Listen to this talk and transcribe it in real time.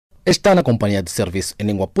Está na companhia de serviço em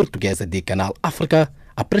língua portuguesa de Canal África,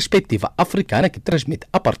 a perspectiva africana que transmite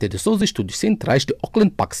a partir de seus estúdios centrais de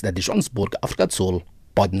Auckland Park, cidade de Johannesburg, África do Sul.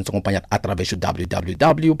 Pode nos acompanhar através do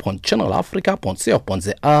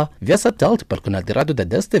www.channelafrica.co.za via satélite pelo canal de rádio da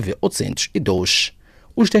DSTV 802.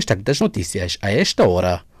 Os destaques das notícias a esta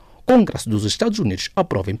hora. Congresso dos Estados Unidos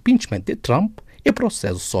aprova impeachment de Trump e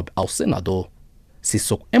processo sobe ao Senado.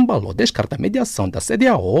 Sissoko Embaló descarta a mediação da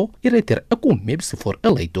CDAO e retira a Comib se for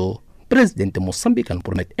eleito. Presidente moçambicano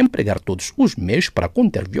promete empregar todos os meios para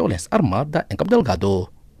conter violência armada em Cabo Delgado.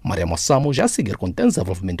 Maria Moçamo já a seguir com o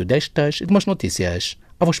desenvolvimento destas e demais notícias.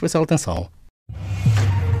 A vossa especial atenção.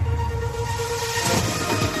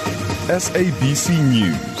 SABC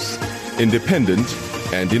News. Independent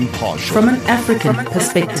and impartial. From an African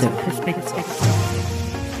perspective.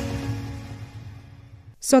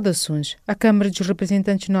 Saudações. A Câmara dos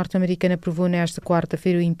Representantes norte-americana aprovou nesta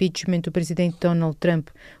quarta-feira o impeachment do presidente Donald Trump.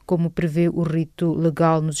 Como prevê o rito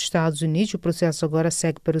legal nos Estados Unidos, o processo agora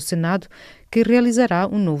segue para o Senado, que realizará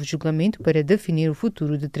um novo julgamento para definir o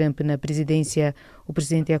futuro de Trump na presidência. O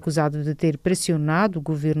presidente é acusado de ter pressionado o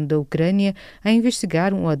governo da Ucrânia a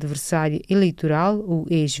investigar um adversário eleitoral, o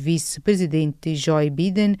ex-vice-presidente Joe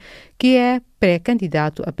Biden, que é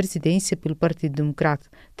pré-candidato à presidência pelo Partido Democrata.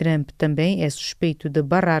 Trump também é suspeito de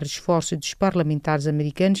barrar esforços dos parlamentares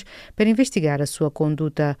americanos para investigar a sua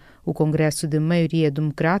conduta. O Congresso de maioria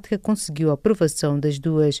democrática conseguiu a aprovação das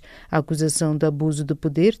duas. A acusação de abuso de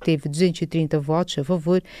poder teve 230 votos a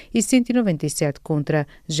favor e 197 contra.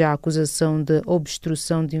 Já a acusação de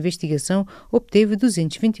obstrução de investigação obteve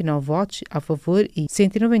 229 votos a favor e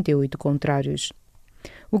 198 contrários.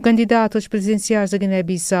 O candidato às presidenciais da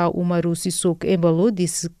Guiné-Bissau, Umaru Sissoko Embaló,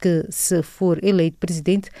 disse que, se for eleito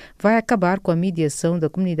presidente, vai acabar com a mediação da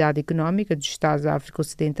Comunidade Económica dos Estados da África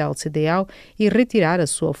Ocidental, CEDEAO, e retirar a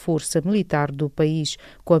sua força militar do país.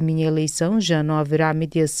 Com a minha eleição, já não haverá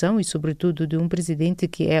mediação e, sobretudo, de um presidente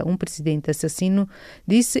que é um presidente assassino,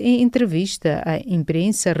 disse em entrevista à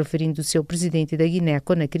imprensa, referindo-se ao presidente da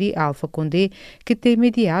Guiné-Conakry, Alpha Condé, que tem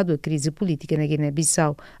mediado a crise política na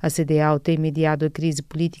Guiné-Bissau. A CEDEAO tem mediado a crise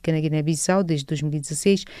política na Guiné-Bissau desde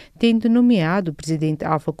 2016, tendo nomeado o presidente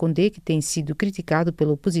Alpha Condé, que tem sido criticado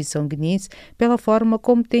pela oposição guineense pela forma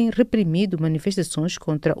como tem reprimido manifestações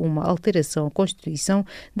contra uma alteração à Constituição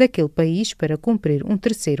daquele país para cumprir um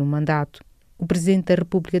terceiro mandato. O presidente da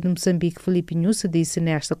República de Moçambique, Filipe Nyusi, disse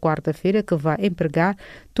nesta quarta-feira que vai empregar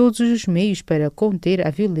todos os meios para conter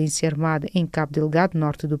a violência armada em Cabo Delgado,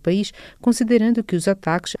 norte do país, considerando que os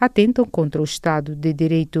ataques atentam contra o Estado de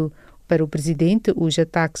Direito. Para o presidente, os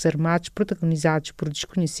ataques armados protagonizados por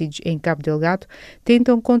desconhecidos em Cabo Delgado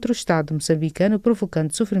tentam contra o Estado moçambicano,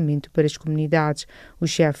 provocando sofrimento para as comunidades. O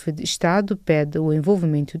chefe de Estado pede o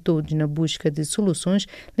envolvimento de todos na busca de soluções,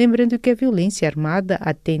 lembrando que a violência armada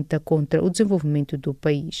atenta contra o desenvolvimento do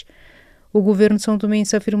país. O governo são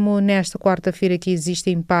tomense afirmou nesta quarta-feira que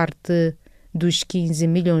existem parte dos 15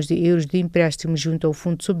 milhões de euros de empréstimo junto ao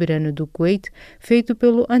Fundo Soberano do Kuwait, feito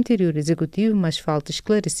pelo anterior executivo, mas falta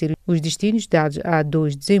esclarecer os destinos dados a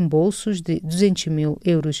 2 desembolsos de 200 mil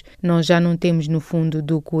euros. Nós já não temos no fundo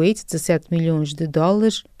do Kuwait 17 milhões de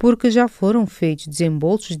dólares, porque já foram feitos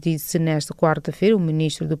desembolsos, disse nesta quarta-feira o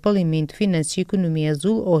ministro do Parlamento, Finanças e Economia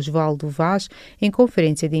Azul, Osvaldo Vaz, em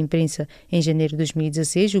conferência de imprensa. Em janeiro de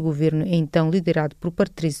 2016, o governo, então liderado por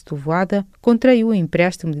Patrício Tovoada, contraiu um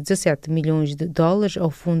empréstimo de 17 milhões de dólares ao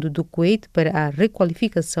fundo do Kuwait para a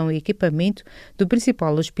requalificação e equipamento do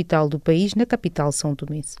principal hospital do país na capital São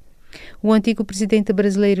Tomense. O antigo presidente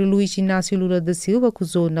brasileiro Luiz Inácio Lula da Silva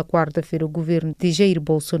acusou na quarta-feira o governo de Jair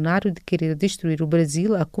Bolsonaro de querer destruir o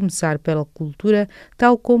Brasil, a começar pela cultura,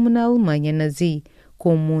 tal como na Alemanha nazi.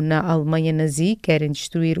 Como na Alemanha nazi querem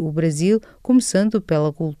destruir o Brasil, começando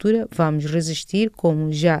pela cultura, vamos resistir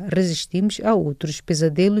como já resistimos a outros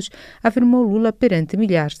pesadelos, afirmou Lula perante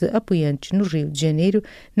milhares de apoiantes no Rio de Janeiro,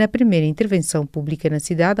 na primeira intervenção pública na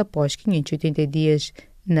cidade após 580 dias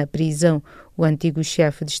na prisão. O antigo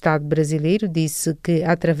chefe de Estado brasileiro disse que,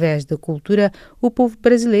 através da cultura, o povo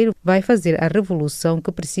brasileiro vai fazer a revolução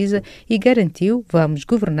que precisa e garantiu: vamos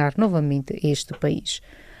governar novamente este país.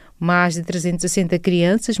 Mais de 360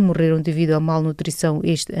 crianças morreram devido à malnutrição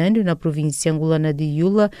este ano na província angolana de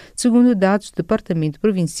Iula, segundo dados do Departamento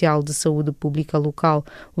Provincial de Saúde Pública local.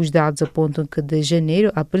 Os dados apontam que de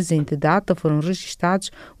janeiro à presente data foram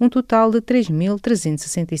registrados um total de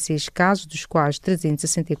 3.366 casos, dos quais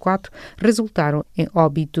 364 resultaram em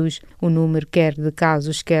óbitos. O número quer de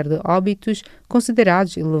casos, quer de óbitos,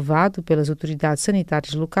 considerados elevado pelas autoridades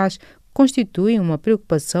sanitárias locais, constituem uma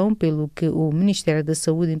preocupação, pelo que o Ministério da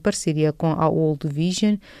Saúde, em parceria com a World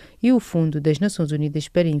Vision e o Fundo das Nações Unidas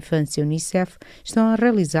para a Infância, UNICEF, estão a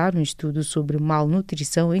realizar um estudo sobre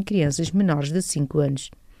malnutrição em crianças menores de 5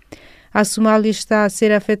 anos. A Somália está a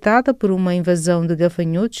ser afetada por uma invasão de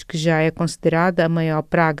gafanhotos, que já é considerada a maior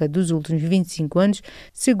praga dos últimos 25 anos,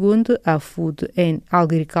 segundo a Food and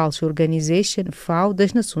Agriculture Organization, FAO,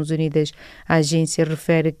 das Nações Unidas. A agência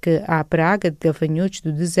refere que a praga de gafanhotos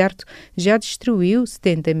do deserto já destruiu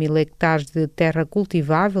 70 mil hectares de terra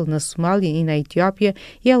cultivável na Somália e na Etiópia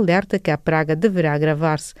e alerta que a praga deverá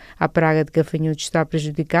agravar-se. A praga de gafanhotos está a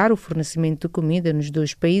prejudicar o fornecimento de comida nos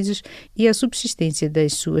dois países e a subsistência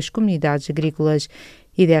das suas comunidades agrícolas.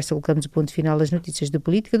 E desta colocamos o ponto final às notícias de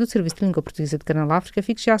política do Serviço de Língua Portuguesa de Canal África.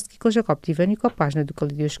 Fique já aqui com Jacob Tivani com a página do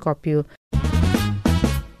Caleidoscópio.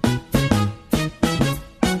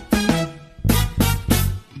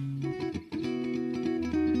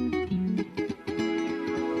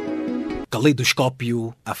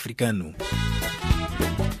 Caleidoscópio africano.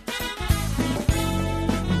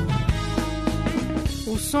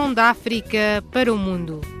 O som da África para o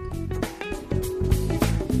mundo.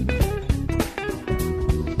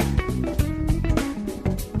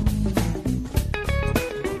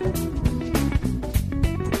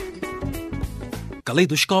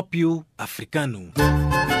 Caleidoscópio africano.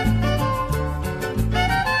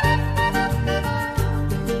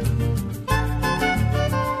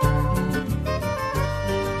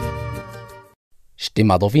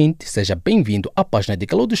 Estimado ouvinte, seja bem-vindo à página de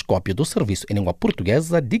Caleidoscópio do Serviço em Língua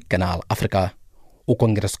Portuguesa de Canal África. O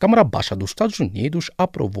Congresso Câmara Baixa dos Estados Unidos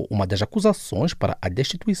aprovou uma das acusações para a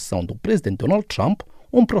destituição do presidente Donald Trump,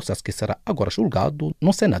 um processo que será agora julgado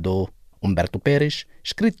no Senado. Humberto Pérez,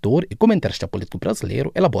 escritor e comentarista político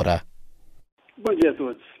brasileiro, elabora. Bom dia a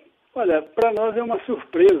todos. Olha, para nós é uma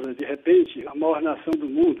surpresa, de repente, a maior nação do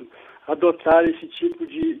mundo adotar esse tipo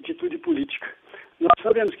de atitude política. Nós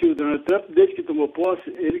sabemos que o Donald Trump, desde que tomou posse,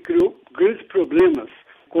 ele criou grandes problemas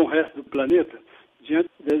com o resto do planeta, diante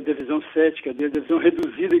da visão cética dele, da visão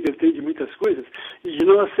reduzida que ele tem de muitas coisas, e de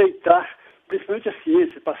não aceitar principalmente a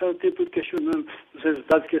ciência, passar o tempo todo questionando os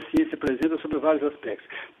resultados que a ciência apresenta sobre vários aspectos.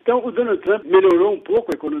 Então, o Donald Trump melhorou um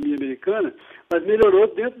pouco a economia americana, mas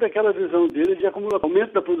melhorou dentro daquela visão dele de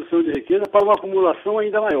aumento da produção de riqueza para uma acumulação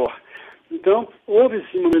ainda maior. Então, houve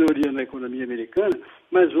sim uma melhoria na economia americana,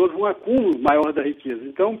 mas houve um acúmulo maior da riqueza.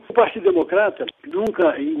 Então, o Partido Democrata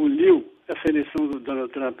nunca engoliu essa eleição do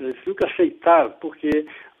Donald Trump, eles nunca aceitaram, porque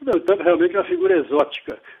o Donald Trump realmente é uma figura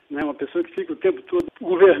exótica, né? Uma pessoa que fica o tempo todo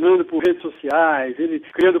governando por redes sociais, ele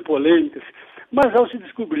criando polêmicas. Mas ao se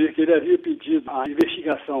descobrir que ele havia pedido a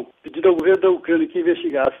investigação, pedido ao governo da Ucrânia que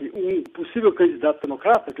investigasse um possível candidato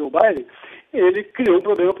democrata, Joe Biden, ele criou um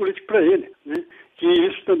problema político para ele, né? Que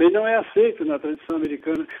isso também não é aceito na tradição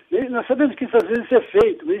americana. Nós sabemos que isso às vezes é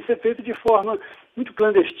feito, mas isso é feito de forma muito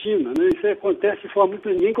clandestina, né? Isso acontece de forma muito...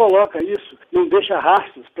 Ninguém coloca isso, não deixa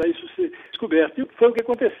rastros para isso ser descoberto. E foi o que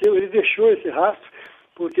aconteceu, ele deixou esse rastro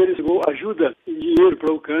porque ele pegou ajuda e dinheiro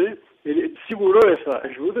para a Ucrânia, ele segurou essa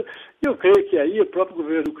ajuda, e eu creio que aí o próprio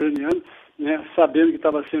governo ucraniano, né, sabendo que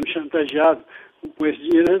estava sendo chantageado com esse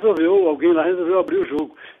dinheiro, alguém lá resolveu abrir o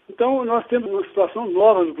jogo. Então, nós temos uma situação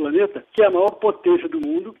nova no planeta, que é a maior potência do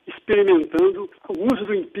mundo, experimentando o uso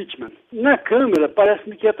do impeachment. Na Câmara,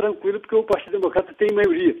 parece-me que é tranquilo, porque o Partido Democrata tem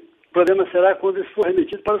maioria. O problema será quando isso for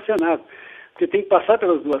remetido para o Senado, porque tem que passar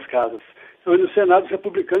pelas duas casas. Então, no Senado, os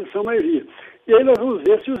republicanos são maioria. E aí nós vamos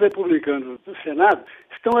ver se os republicanos do Senado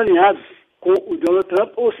estão alinhados com o Donald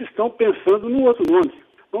Trump ou se estão pensando num outro nome.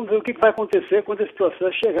 Vamos ver o que vai acontecer quando esse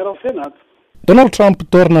processo chegar ao Senado. Donald Trump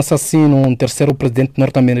torna-se assim um terceiro presidente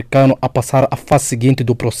norte-americano a passar à fase seguinte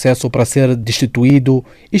do processo para ser destituído,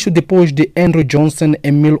 isto depois de Andrew Johnson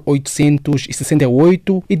em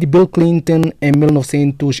 1868 e de Bill Clinton em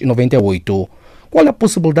 1998. Qual é a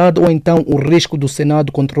possibilidade ou então o risco do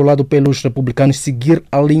Senado controlado pelos republicanos seguir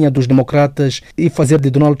a linha dos democratas e fazer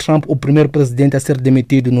de Donald Trump o primeiro presidente a ser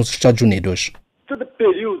demitido nos Estados Unidos? Todo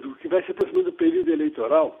período que vai se aproximando do período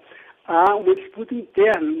eleitoral, há uma disputa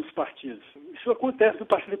interna nos partidos. Isso acontece no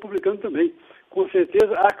Partido Republicano também. Com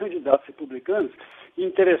certeza há candidatos republicanos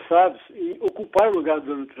interessados em ocupar o lugar do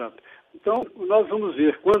Donald Trump. Então, nós vamos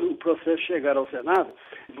ver, quando o processo chegar ao Senado,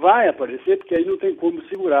 vai aparecer, porque aí não tem como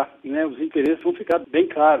segurar, né? Os interesses vão ficar bem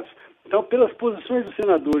claros. Então, pelas posições dos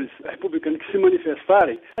senadores republicanos que se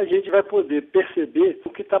manifestarem, a gente vai poder perceber o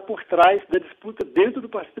que está por trás da disputa dentro do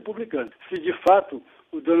Partido Republicano. Se, de fato,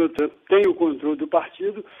 o Donald Trump tem o controle do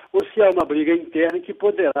partido ou se há uma briga interna que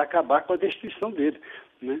poderá acabar com a destituição dele,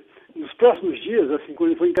 né? Nos próximos dias, assim,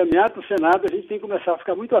 quando ele for encaminhado para o Senado, a gente tem que começar a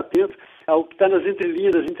ficar muito atento ao que está nas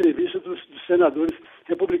entrelinhas das entrevistas dos senadores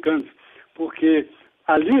republicanos. porque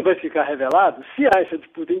ali vai ficar revelado se há essa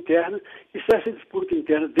disputa interna e se essa disputa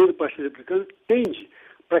interna dentro do Partido Republicano tende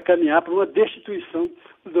para caminhar para uma destituição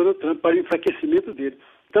do Donald Trump, para o enfraquecimento dele.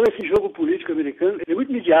 Então, esse jogo político americano é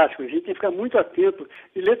muito midiático, a gente tem que ficar muito atento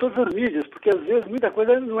e ler todas as mídias, porque às vezes muita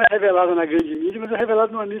coisa não é revelada na grande mídia, mas é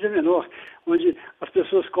revelada numa mídia menor, onde as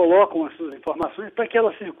pessoas colocam as suas informações para que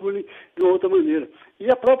elas circulem de uma outra maneira. E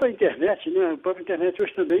a própria internet, né? A própria internet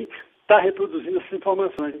hoje também está reproduzindo essas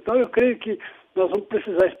informações. Então, eu creio que nós vamos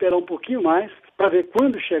precisar esperar um pouquinho mais para ver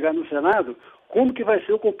quando chegar no Senado como que vai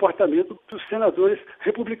ser o comportamento dos senadores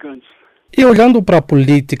republicanos. E olhando para a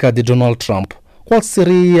política de Donald Trump, qual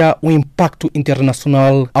seria o impacto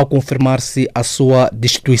internacional ao confirmar-se a sua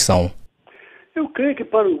destituição? Eu creio que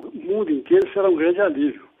para o mundo inteiro será um grande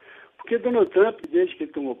alívio, porque Donald Trump, desde que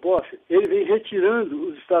ele tomou posse, ele vem retirando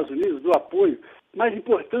os Estados Unidos do apoio mais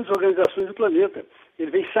importantes organizações do planeta. Ele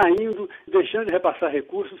vem saindo, deixando de repassar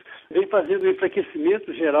recursos, vem fazendo o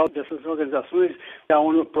enfraquecimento geral dessas organizações que a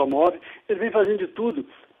ONU promove, ele vem fazendo de tudo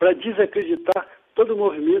para desacreditar todo o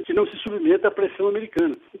movimento que não se submeta à pressão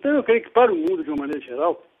americana. Então eu creio que para o mundo, de uma maneira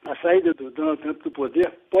geral, a saída do Donald Trump do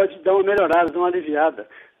poder pode dar uma melhorada, dar uma aliviada,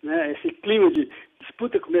 né? Esse clima de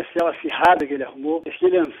disputa comercial acirrada que ele arrumou,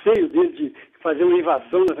 aquele anseio dele de fazer uma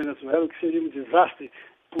invasão na Venezuela, que seria um desastre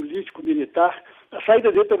político, militar, a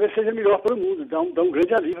saída dele talvez seja melhor para o mundo, dá um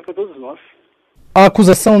grande alívio para todos nós. A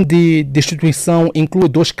acusação de destituição inclui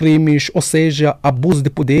 2 crimes, ou seja, abuso de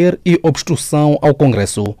poder e obstrução ao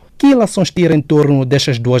Congresso. Que relações tira em torno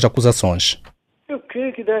destas 2 acusações? Eu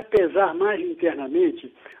creio que deve pesar mais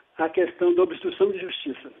internamente a questão da obstrução de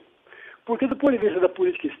justiça. Porque, do ponto de vista da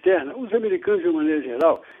política externa, os americanos, de uma maneira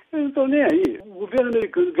geral, eles não estão nem aí. O governo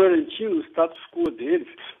americano garantindo o status quo deles,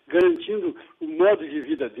 garantindo o modo de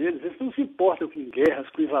vida deles, eles não se importam com guerras,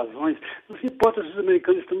 com invasões, não se importa se os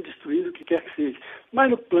americanos estão destruindo o que quer que seja.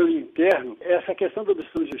 Mas no plano interno, essa questão da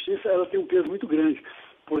obstrução de justiça, ela tem um peso muito grande,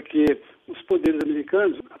 porque os poderes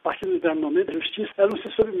americanos, a partir de um determinado momento, a justiça ela não se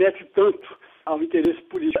submete tanto ao interesse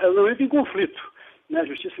político, ela não entra em conflito. A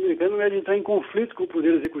justiça americana não é de entrar em conflito com o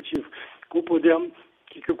poder executivo, com o poder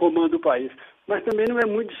que comanda o país, mas também não é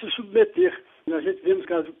muito de se submeter. A gente vemos o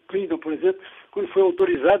caso do Clinton, por exemplo, quando foi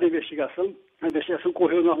autorizada a investigação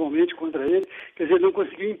correu normalmente contra ele, quer dizer, não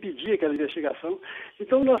conseguiu impedir aquela investigação.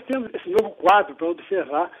 Então nós temos esse novo quadro para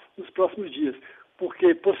observar nos próximos dias,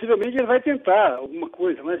 porque possivelmente ele vai tentar alguma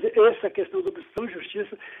coisa, mas essa questão da obstrução de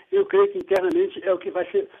justiça, eu creio que internamente é o que vai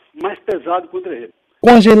ser mais pesado contra ele. Com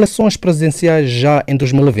as eleições presidenciais já em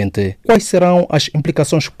 2020, quais serão as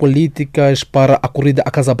implicações políticas para a corrida à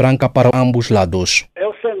Casa Branca para ambos lados? É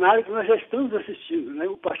o cenário que nós já estamos assistindo, né?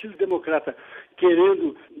 O Partido Democrata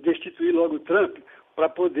querendo destituir logo o Trump para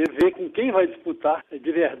poder ver com quem vai disputar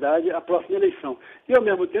de verdade a próxima eleição. E, ao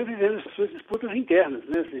mesmo tempo, vivendo as suas disputas internas,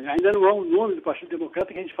 né? Assim, ainda não há um nome do Partido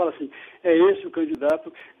Democrata que a gente fala assim, é esse o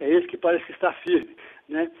candidato, é esse que parece que está firme.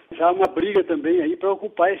 Né? Já há uma briga também aí para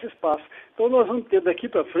ocupar esse espaço. Então nós vamos ter daqui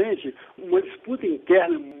para frente uma disputa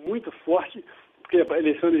interna muito forte, porque a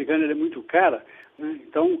eleição americana é muito cara, né?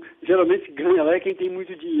 Então geralmente ganha lá é quem tem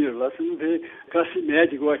muito dinheiro. Lá você não vê classe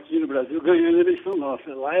média igual aqui no Brasil ganhando a eleição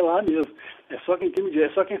nossa. Lá é lá mesmo. É só quem tem muito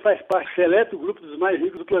dinheiro, é só quem faz parte, seleto o grupo dos mais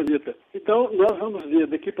ricos do planeta. Então nós vamos ver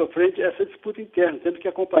daqui para frente essa disputa interna, tendo que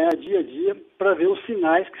acompanhar dia a dia para ver os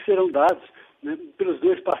sinais que serão dados, né, pelos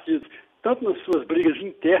 2 partidos, tanto nas suas brigas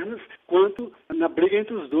internas, quanto na briga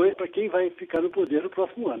entre os 2 para quem vai ficar no poder no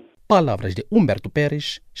próximo ano. Palavras de Humberto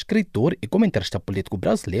Pérez, escritor e comentarista político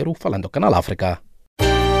brasileiro, falando ao Canal África.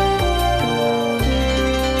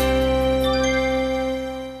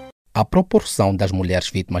 A proporção das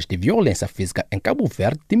mulheres vítimas de violência física em Cabo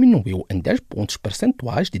Verde diminuiu em 10 pontos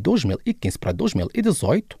percentuais de 2015 para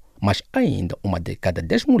 2018, mas ainda uma de cada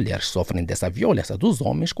 10 mulheres sofrem dessa violência dos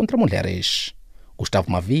homens contra mulheres.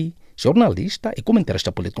 Gustavo Mavi, jornalista e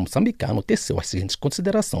comentarista político moçambicano, teceu as seguintes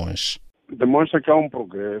considerações. Demonstra que há um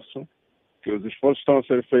progresso, que os esforços estão a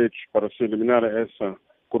ser feitos para se eliminar essa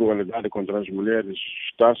crueldade contra as mulheres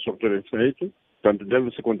está a surtir efeito, portanto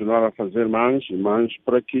deve-se continuar a fazer mais e mais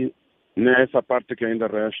para que nessa parte que ainda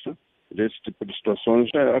resta desse tipo de situações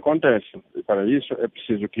aconteça. E para isso é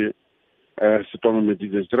preciso que se tomem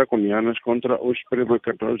medidas draconianas contra os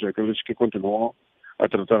provocadores, aqueles que continuam a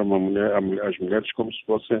tratar as mulheres como se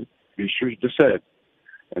fossem bichos de sede.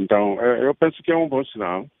 Então, eu penso que é um bom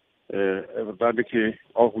sinal. É verdade que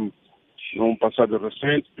houve um passado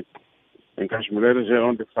recente em que as mulheres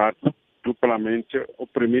eram, de fato, duplamente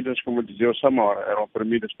oprimidas, como dizia o Samora. Eram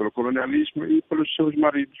oprimidas pelo colonialismo e pelos seus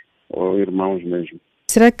maridos, ou irmãos mesmo.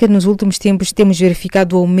 Será que nos últimos tempos temos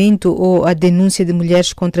verificado o aumento ou a denúncia de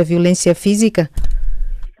mulheres contra a violência física?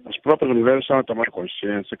 As próprias mulheres estão a tomar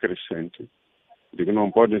consciência crescente de que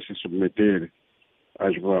não podem se submeter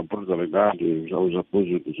às brutalidades, aos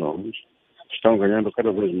abusos dos homens. Estão ganhando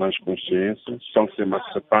cada vez mais consciência, estão se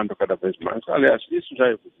emancipando cada vez mais. Aliás, isso já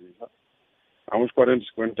é visível. Há uns 40,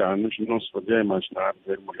 50 anos não se podia imaginar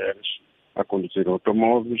ver mulheres a conduzir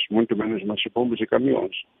automóveis, muito menos machibombos e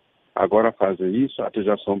caminhões. Agora fazem isso, até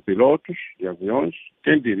já são pilotos de aviões.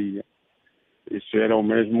 Quem diria? Isso era o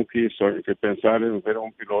mesmo que pensar em ver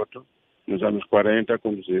um piloto nos anos 40 a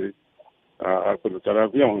conduzir, a pilotar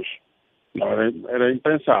aviões. Não, era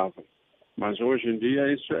impensável. Mas hoje em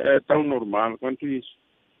dia isso é tão normal quanto isso.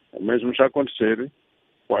 O mesmo já acontecer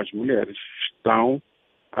com as mulheres. Estão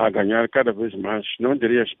a ganhar cada vez mais, não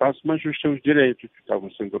diria espaço, mas os seus direitos que estavam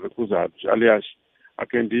sendo recusados. Aliás, há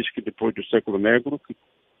quem diz que depois do século negro, que,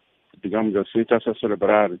 digamos assim, está-se a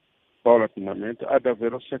celebrar paulatinamente, há de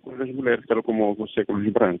haver o século das mulheres, tal como houve o século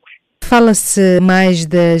dos brancos. Fala-se mais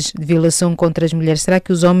da violação contra as mulheres. Será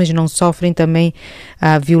que os homens não sofrem também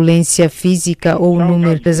a violência física ou o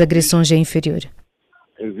número das agressões é inferior?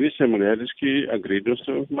 Existem mulheres que agridem os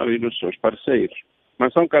seus maridos, os seus parceiros,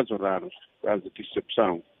 mas são casos raros, casos de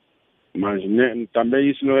exceção. Mas também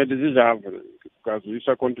isso não é desejável. Caso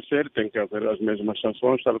isso acontecer, tem que haver as mesmas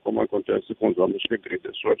sanções, tal como acontece com os homens que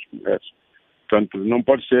agridem as suas mulheres. Portanto, não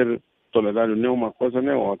pode ser tolerado nem uma coisa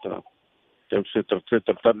nem outra. Deve ser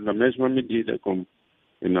tratado na mesma medida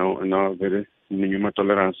e não haver nenhuma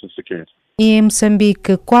tolerância sequer. E em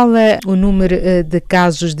Moçambique, qual é o número de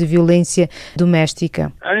casos de violência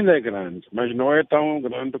doméstica? Ainda é grande, mas não é tão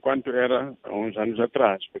grande quanto era há uns anos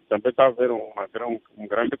atrás, porque também está a haver um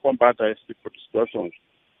grande combate a esse tipo de situações.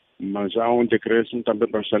 Mas há um decréscimo também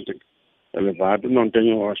bastante elevado, não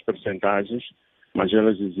tenho as percentagens, mas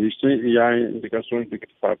elas existem e há indicações de que,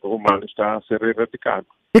 de fato, o mal está a ser erradicado.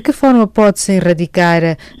 De que forma pode-se erradicar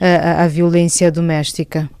a violência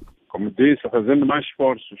doméstica? Como disse, fazendo mais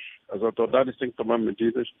esforços. As autoridades têm que tomar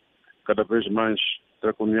medidas cada vez mais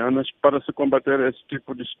draconianas para se combater esse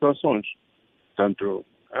tipo de situações. Portanto,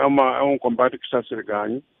 é um combate que está a ser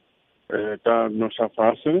ganho. Não está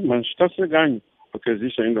fácil, mas está a ser ganho. Porque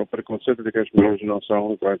existe ainda o preconceito de que as mulheres não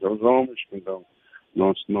são iguais aos homens, que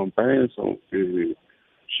não pensam, que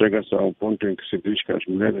chega-se a um ponto em que se diz que as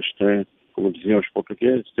mulheres têm, como diziam os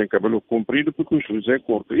portugueses, têm cabelo comprido porque o juiz é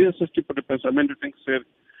curto. E esse tipo de pensamento tem que ser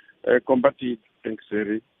combatido, tem que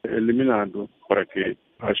ser eliminado para que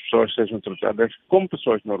as pessoas sejam tratadas como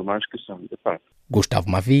pessoas normais que são, de fato. Gustavo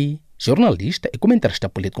Mavi, jornalista e comentarista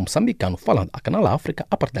político moçambicano, falando a Canal África,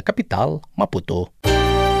 a partir da capital, Maputo.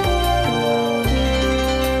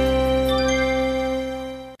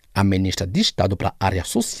 A ministra de Estado para a Área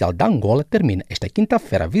Social da Angola termina esta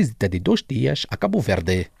quinta-feira a visita de 2 dias a Cabo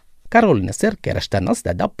Verde. Carolina Cerqueira está na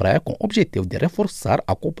cidade da Praia com o objetivo de reforçar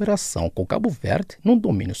a cooperação com Cabo Verde no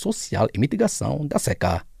domínio social e mitigação da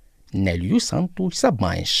seca. Nélio Santos sabe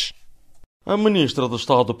mais. A ministra de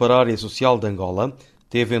Estado para a Área Social de Angola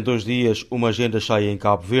teve em 2 dias uma agenda cheia em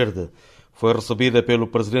Cabo Verde. Foi recebida pelo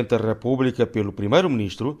Presidente da República, pelo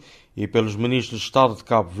Primeiro-Ministro e pelos Ministros de Estado de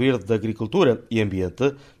Cabo Verde da Agricultura e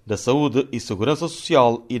Ambiente, da Saúde e Segurança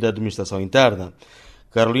Social e da Administração Interna.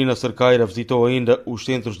 Carolina Cerqueira visitou ainda os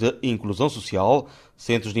Centros de Inclusão Social,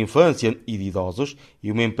 Centros de Infância e de Idosos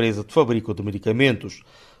e uma empresa de fabrico de medicamentos.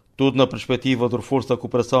 Tudo na perspectiva do reforço da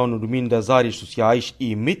cooperação no domínio das áreas sociais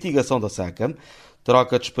e mitigação da seca,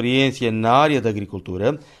 troca de experiência na área da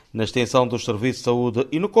agricultura, na extensão dos serviços de saúde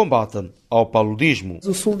e no combate ao paludismo.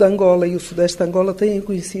 O sul de Angola e o sudeste de Angola têm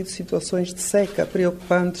conhecido situações de seca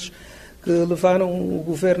preocupantes que levaram o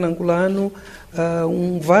governo angolano a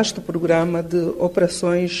um vasto programa de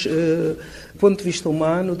operações do ponto de vista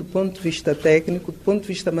humano, do ponto de vista técnico, do ponto de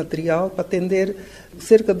vista material, para atender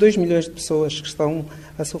cerca de 2 milhões de pessoas que estão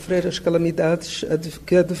a sofrer as calamidades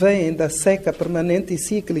que advêm da seca permanente e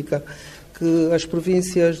cíclica que as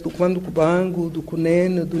províncias do Cubango, do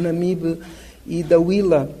Cunene, do Namibe e da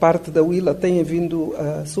Huila, parte da Huila, têm vindo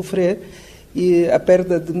a sofrer, e a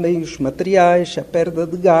perda de meios materiais, a perda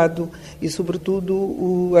de gado e,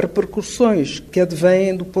 sobretudo, as repercussões que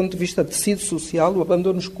advêm do ponto de vista do tecido social, o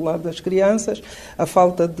abandono escolar das crianças, a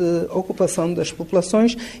falta de ocupação das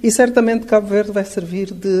populações, e certamente Cabo Verde vai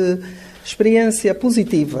servir de experiência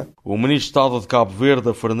positiva. O Ministro de Estado de Cabo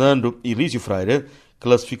Verde, Fernando Elísio Freire,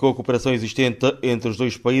 classificou a cooperação existente entre os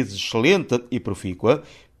 2 países excelente e profícua,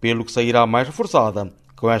 pelo que sairá mais reforçada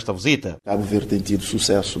com esta visita. Cabo Verde tem tido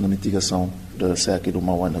sucesso na mitigação da seca e do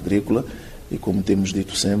mau ano agrícola e, como temos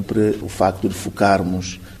dito sempre, o facto de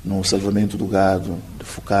focarmos no salvamento do gado, de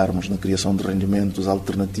focarmos na criação de rendimentos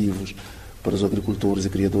alternativos para os agricultores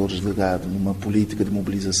e criadores de gado, numa política de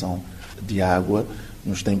mobilização de água,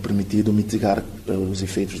 nos tem permitido mitigar os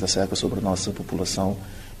efeitos da seca sobre a nossa população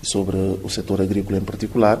e sobre o setor agrícola em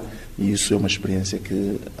particular, e isso é uma experiência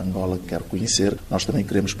que Angola quer conhecer. Nós também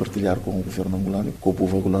queremos partilhar com o governo angolano, com o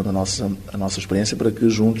povo angolano, a nossa experiência, para que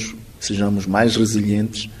juntos sejamos mais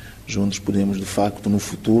resilientes, juntos podemos, de facto, no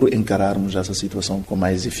futuro, encararmos essa situação com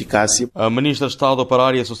mais eficácia. A Ministra de Estado para a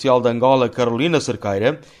Área Social de Angola, Carolina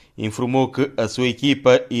Cerqueira, informou que a sua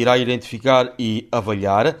equipa irá identificar e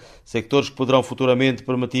avaliar sectores que poderão futuramente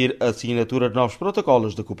permitir a assinatura de novos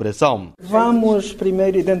protocolos de cooperação. Vamos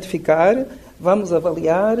primeiro identificar, vamos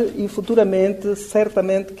avaliar e futuramente,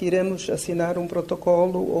 certamente, que iremos assinar um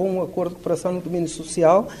protocolo ou um acordo de cooperação no domínio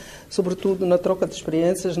social, sobretudo na troca de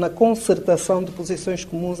experiências, na concertação de posições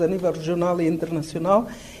comuns a nível regional e internacional,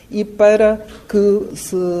 e para que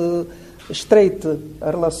se estreite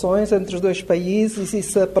as relações entre os dois países e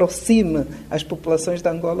se aproxime as populações de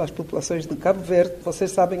Angola às populações de Cabo Verde.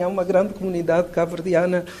 Vocês sabem, há uma grande comunidade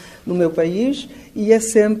cabo-verdiana no meu país e é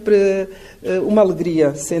sempre uma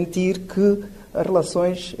alegria sentir que as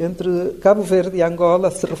relações entre Cabo Verde e Angola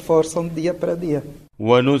se reforçam de dia para dia.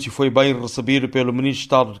 O anúncio foi bem recebido pelo Ministro de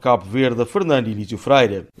Estado de Cabo Verde, Fernando Elísio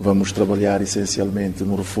Freire. Vamos trabalhar essencialmente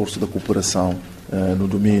no reforço da cooperação no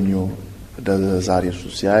domínio das áreas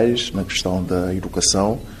sociais, na questão da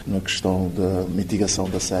educação, na questão da mitigação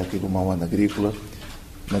da seca e do mau ano agrícola,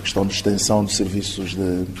 na questão de extensão de serviços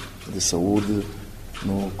de saúde,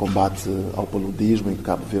 no combate ao paludismo, em que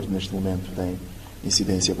Cabo Verde neste momento tem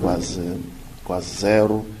incidência quase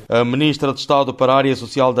zero. A Ministra de Estado para a Área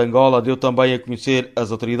Social de Angola deu também a conhecer às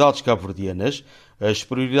autoridades cabo-verdianas as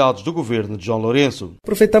prioridades do governo de João Lourenço.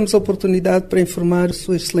 Aproveitamos a oportunidade para informar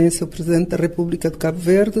Sua Excelência o Presidente da República de Cabo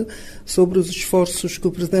Verde sobre os esforços que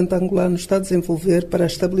o Presidente angolano está a desenvolver para a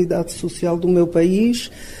estabilidade social do meu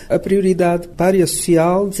país, a prioridade para a área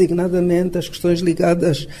social, designadamente as questões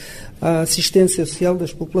ligadas à assistência social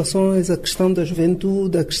das populações, a questão da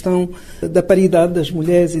juventude, a questão da paridade das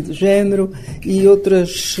mulheres e do género e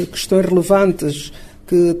outras questões relevantes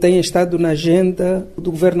que têm estado na agenda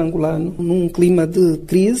do governo angolano, num clima de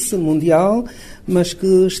crise mundial, mas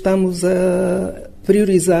que estamos a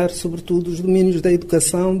priorizar, sobretudo, os domínios da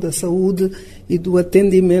educação, da saúde e do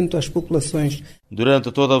atendimento às populações.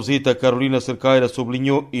 Durante toda a visita, Carolina Cerqueira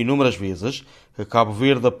sublinhou inúmeras vezes que Cabo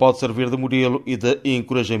Verde pode servir de modelo e de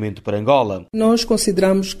encorajamento para Angola. Nós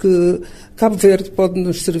consideramos que Cabo Verde pode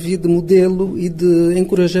nos servir de modelo e de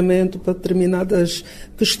encorajamento para determinadas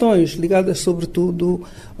questões ligadas, sobretudo,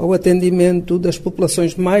 ao atendimento das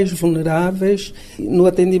populações mais vulneráveis, no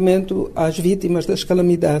atendimento às vítimas das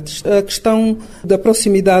calamidades. A questão da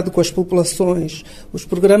proximidade com as populações, os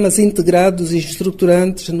programas integrados e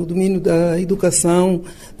estruturantes no domínio da educação,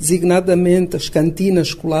 designadamente as cantinas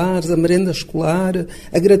escolares, a merenda escolar,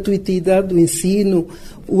 a gratuitidade do ensino,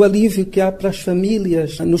 o alívio que há para as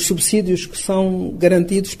famílias nos subsídios que são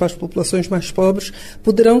garantidos para as populações mais pobres,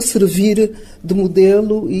 poderão servir de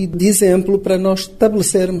modelo e de exemplo para nós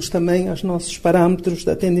estabelecermos também os nossos parâmetros de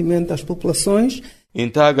atendimento às populações.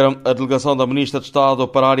 Integram a delegação da Ministra de Estado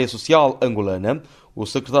para a Área Social angolana, o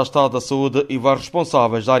Secretário de Estado da Saúde e vários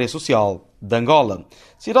responsáveis da área social de Angola.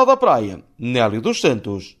 Cidade da Praia, Nélio dos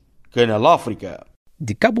Santos, Canal África.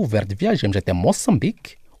 De Cabo Verde viajamos até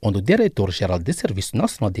Moçambique, onde o Diretor-Geral do Serviço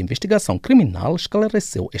Nacional de Investigação Criminal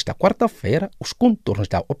esclareceu esta quarta-feira os contornos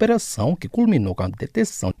da operação que culminou com a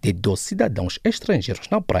detenção de 12 cidadãos estrangeiros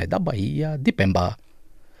na praia da Bahia de Pemba.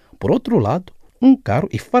 Por outro lado, um carro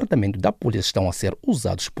e fardamento da polícia estão a ser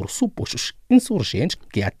usados por supostos insurgentes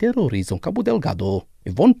que aterrorizam Cabo Delgado.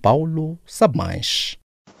 Ivone Paulo sabe mais.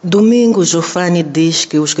 Domingos Jofani diz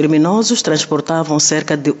que os criminosos transportavam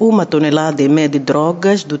cerca de 1,5 tonelada de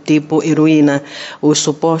drogas do tipo heroína. Os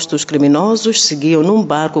supostos criminosos seguiam num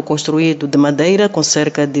barco construído de madeira com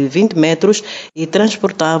cerca de 20 metros e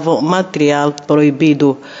transportavam material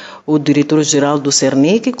proibido. O diretor-geral do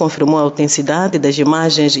Cernic confirmou a autenticidade das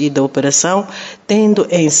imagens e da operação, tendo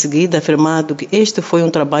em seguida afirmado que este foi um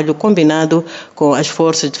trabalho combinado com as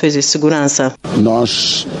forças de defesa e segurança.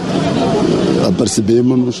 Nós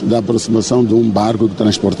apercebemos-nos da aproximação de um barco que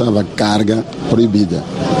transportava carga proibida,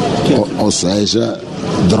 ou seja,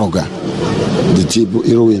 droga, de tipo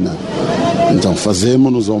heroína. Então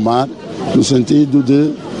fazemos-nos ao mar no sentido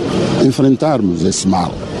de enfrentarmos esse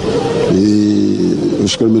mal. E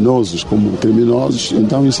os criminosos, como criminosos,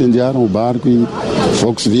 então incendiaram o barco e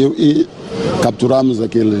fogo se viu e capturamos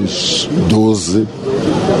aqueles 12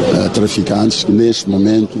 traficantes que neste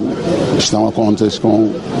momento estão a contas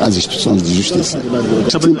com as instituições de justiça.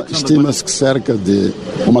 Estima-se que cerca de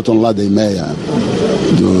 1,5 tonelada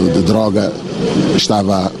de droga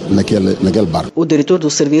estava naquele barco. O diretor do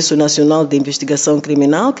Serviço Nacional de Investigação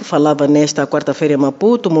Criminal, que falava nesta quarta-feira em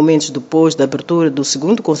Maputo, momentos depois da abertura do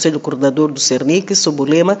segundo Conselho Coordenador do CERNIC, sob o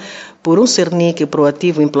lema "Por um CERNIC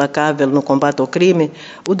proativo e implacável no combate ao crime",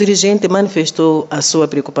 o dirigente manifestou a sua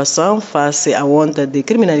preocupação face à onda de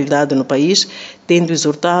criminalidade no país, tendo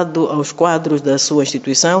exortado aos quadros da sua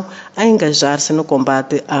instituição a engajar-se no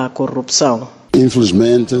combate à corrupção.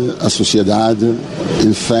 Infelizmente, a sociedade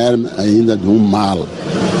enferma ainda de um mal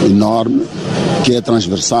enorme que é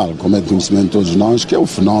transversal, como é de conhecimento de todos nós, que é o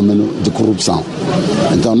fenómeno de corrupção.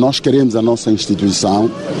 Então, nós queremos a nossa instituição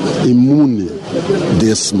imune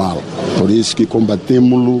desse mal. Por isso que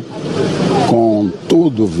combatemos-lo com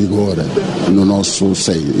todo o vigor no nosso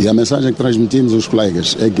seio. E a mensagem que transmitimos aos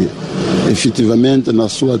colegas é que, efetivamente, na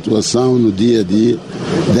sua atuação, no dia a dia,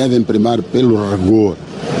 devem primar pelo rigor.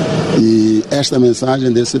 E esta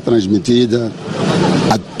mensagem deve ser transmitida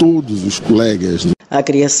a todos os colegas. A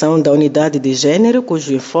criação da unidade de gênero,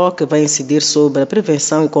 cujo enfoque vai incidir sobre a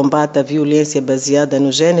prevenção e combate à violência baseada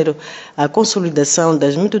no gênero, a consolidação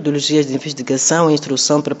das metodologias de investigação e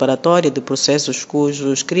instrução preparatória de processos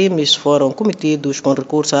cujos crimes foram cometidos com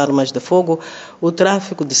recurso a armas de fogo, o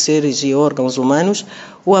tráfico de seres e órgãos humanos,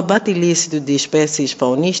 o abate ilícito de espécies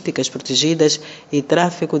faunísticas protegidas e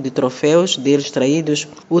tráfico de troféus deles extraídos,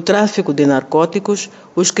 o tráfico de narcóticos,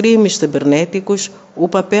 os crimes cibernéticos, o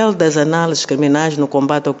papel das análises criminais no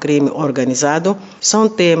combate ao crime organizado, são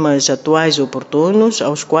temas atuais e oportunos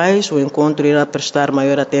aos quais o encontro irá prestar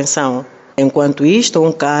maior atenção. Enquanto isto,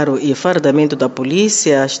 um carro e fardamento da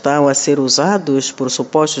polícia estão a ser usados por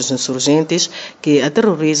supostos insurgentes que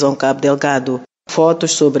aterrorizam Cabo Delgado.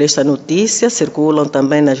 Fotos sobre esta notícia circulam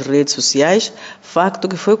também nas redes sociais, facto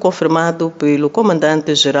que foi confirmado pelo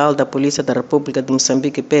comandante-geral da Polícia da República de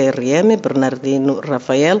Moçambique, PRM, Bernardino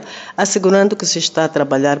Rafael, assegurando que se está a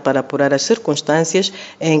trabalhar para apurar as circunstâncias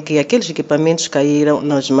em que aqueles equipamentos caíram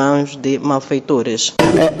nas mãos de malfeitores.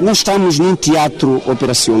 Nós estamos num teatro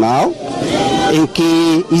operacional em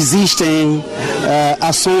que existem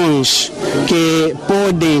ações que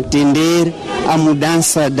podem tender à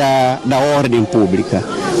mudança da ordem pública.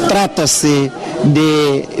 Trata-se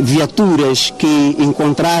de viaturas que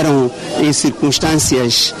encontraram em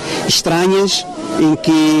circunstâncias estranhas, em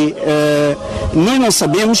que nós não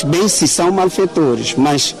sabemos bem se são malfeitores,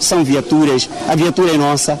 mas são viaturas. A viatura é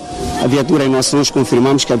nossa, nós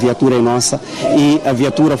confirmamos que a viatura é nossa e a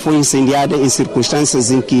viatura foi incendiada em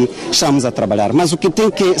circunstâncias em que estamos a trabalhar. Mas o que tem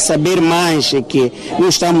que saber mais é que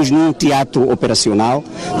nós estamos num teatro operacional,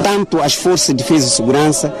 tanto as forças de defesa e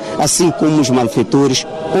segurança, assim como os malfeitores,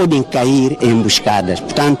 podem cair em emboscadas.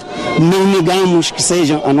 Portanto, não negamos que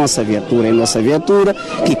seja a nossa viatura, é a nossa viatura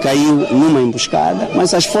que caiu numa emboscada,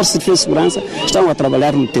 mas as forças de defesa e segurança estão a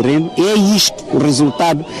trabalhar no terreno e é isto o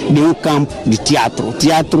resultado de um campo de teatro. O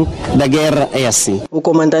teatro da guerra é assim. O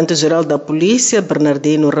comandante-geral da Polícia,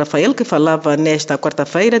 Bernardino Rafael, que falava nesta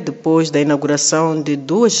quarta-feira, depois da inauguração de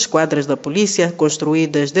 2 esquadras da polícia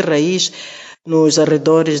construídas de raiz nos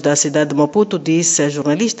arredores da cidade de Maputo, disse a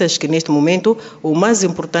jornalistas que neste momento o mais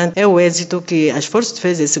importante é o êxito que as forças de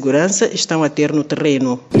defesa e segurança estão a ter no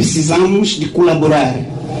terreno. Precisamos de colaborar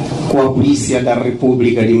com a Polícia da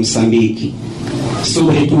República de Moçambique,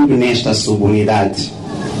 sobretudo nesta subunidade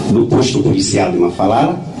do posto policial de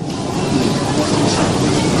Mafalala,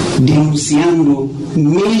 denunciando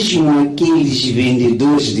mesmo aqueles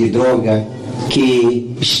vendedores de droga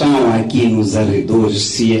que estão aqui nos arredores,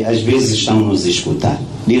 se às vezes estão nos escutar.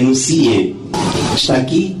 Denunciem. Está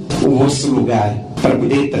aqui o vosso lugar para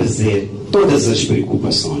poder trazer todas as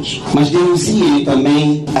preocupações. Mas denunciem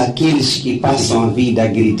também aqueles que passam a vida a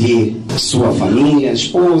agredir sua família,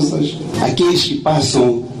 esposas, aqueles que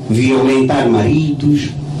passam a violentar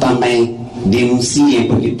maridos, também denunciem,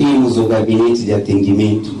 porque temos o gabinete de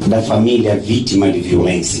atendimento da família vítima de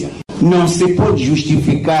violência. Não se pode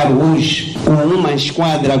justificar hoje com uma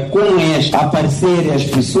esquadra como esta aparecerem as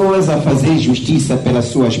pessoas a fazer justiça pelas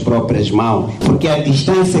suas próprias mãos, porque a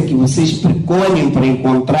distância que vocês percorrem para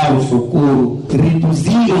encontrar o socorro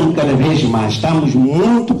reduziram cada vez mais. Estamos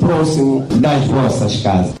muito próximos das vossas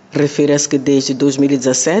casas. Refere-se que desde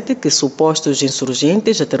 2017 que supostos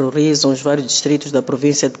insurgentes aterrorizam os vários distritos da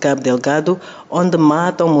província de Cabo Delgado, onde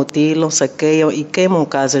matam, mutilam, saqueiam e queimam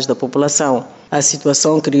casas da população. A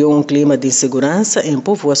situação criou um clima de insegurança em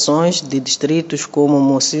povoações de distritos como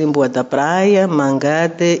Mocimboa da Praia,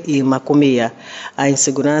 Mangade e Macomia. A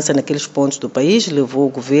insegurança naqueles pontos do país levou o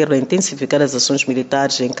governo a intensificar as ações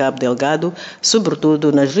militares em Cabo Delgado,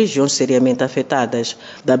 sobretudo nas regiões seriamente afetadas.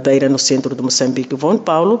 Da Beira, no centro de Moçambique, João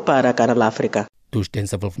Paulo, para a Canal África. Dos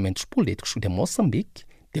desenvolvimentos políticos de Moçambique,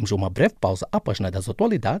 Temos uma breve pausa à página das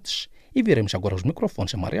atualidades e viremos agora os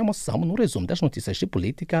microfones a Maria Moçamo no resumo das notícias de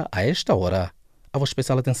política a esta hora. A vossa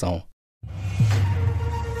especial atenção.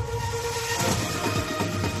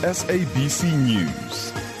 SABC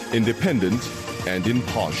News, independent and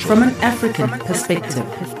impartial. From an African perspective.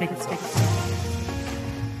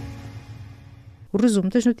 O resumo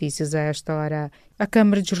das notícias a esta hora. A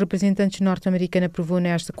Câmara dos Representantes norte-americana aprovou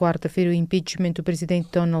nesta quarta-feira o impeachment do presidente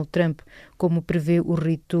Donald Trump. Como prevê o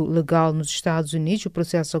rito legal nos Estados Unidos, o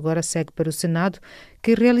processo agora segue para o Senado,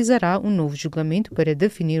 que realizará um novo julgamento para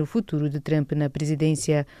definir o futuro de Trump na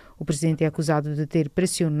presidência. O presidente é acusado de ter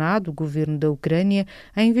pressionado o governo da Ucrânia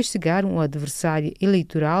a investigar um adversário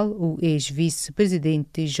eleitoral, o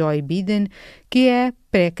ex-vice-presidente Joe Biden, que é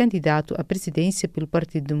pré-candidato à presidência pelo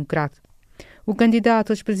Partido Democrata. O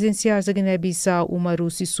candidato às presidenciais da Guiné-Bissau,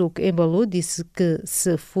 Umaru Sissoko Embalo, disse que,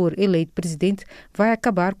 se for eleito presidente, vai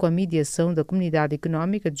acabar com a mediação da Comunidade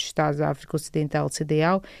Económica dos Estados da África Ocidental,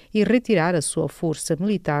 CEDEAO, e retirar a sua força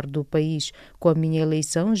militar do país. Com a minha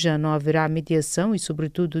eleição, já não haverá mediação e,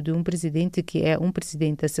 sobretudo, de um presidente que é um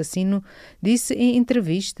presidente assassino, disse em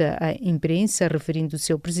entrevista à imprensa,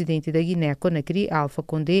 referindo-se ao presidente da Guiné-Conakry, Alpha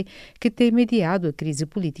Condé, que tem mediado a crise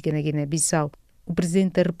política na Guiné-Bissau. O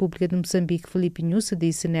presidente da República de Moçambique, Filipe Nyusi,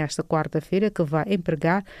 disse nesta quarta-feira que vai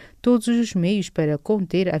empregar todos os meios para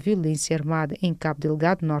conter a violência armada em Cabo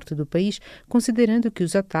Delgado, norte do país, considerando que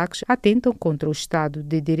os ataques atentam contra o Estado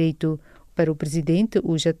de Direito. Para o presidente,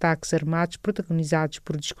 os ataques armados protagonizados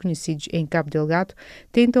por desconhecidos em Cabo Delgado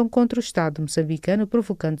tentam contra o Estado moçambicano,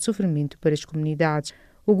 provocando sofrimento para as comunidades.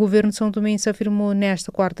 O governo são tomense afirmou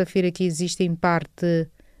nesta quarta-feira que existe em parte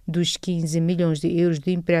dos 15 milhões de euros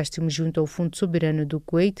de empréstimo junto ao Fundo Soberano do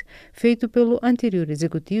Kuwait, feito pelo anterior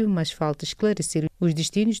executivo, mas falta esclarecer os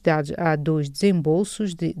destinos dados a 2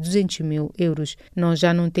 desembolsos de 200 mil euros. Nós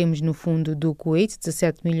já não temos no fundo do Kuwait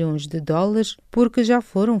 17 milhões de dólares, porque já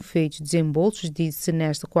foram feitos desembolsos, disse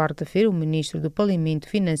nesta quarta-feira o ministro do Parlamento,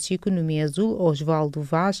 Finanças e Economia Azul, Osvaldo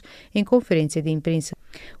Vaz, em conferência de imprensa.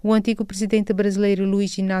 O antigo presidente brasileiro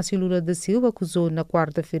Luiz Inácio Lula da Silva acusou na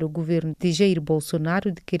quarta-feira o governo de Jair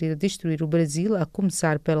Bolsonaro de querer destruir o Brasil, a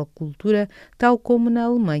começar pela cultura, tal como na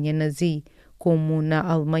Alemanha nazi. Como na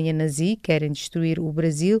Alemanha nazi querem destruir o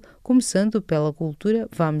Brasil, começando pela cultura,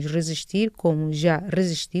 vamos resistir como já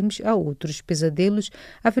resistimos a outros pesadelos,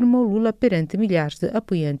 afirmou Lula perante milhares de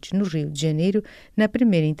apoiantes no Rio de Janeiro, na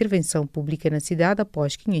primeira intervenção pública na cidade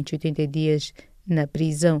após 580 dias na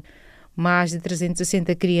prisão. Mais de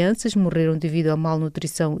 360 crianças morreram devido à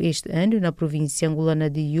malnutrição este ano na província angolana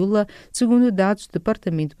de Iula, segundo dados do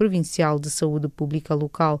Departamento Provincial de Saúde Pública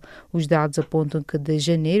local. Os dados apontam que de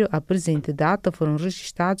janeiro à presente data foram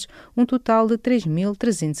registrados um total de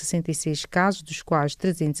 3.366 casos, dos quais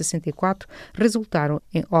 364 resultaram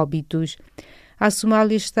em óbitos. A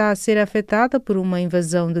Somália está a ser afetada por uma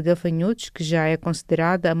invasão de gafanhotos que já é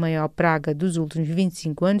considerada a maior praga dos últimos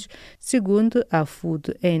 25 anos, segundo a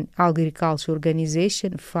Food and Agriculture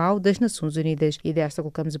Organization, FAO, das Nações Unidas. E desta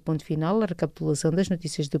colocamos o ponto final à recapitulação das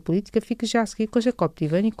notícias de política. Fique já a seguir com Jacob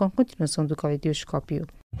Tivani com a continuação do Caleidoscópio.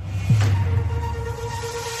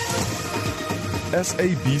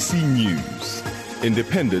 SABC News,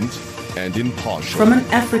 independent and impartial. From an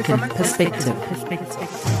African perspective.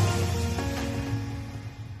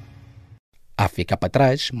 A fica para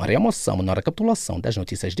trás, Maria Moçamo na recapitulação das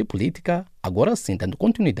notícias de política, agora sim dando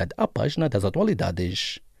continuidade à página das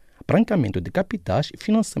atualidades. Branqueamento de capitais e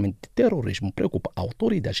financiamento de terrorismo preocupa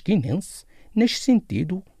autoridades guinenses. Neste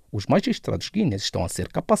sentido, os magistrados guinenses estão a ser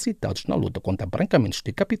capacitados na luta contra branqueamentos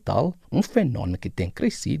de capital, um fenômeno que tem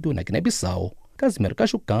crescido na Guiné-Bissau. Casimiro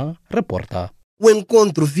Cajucã reporta. O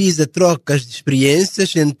encontro visa trocas de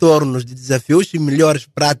experiências em torno de desafios e melhores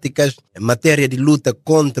práticas em matéria de luta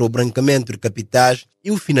contra o branqueamento de capitais e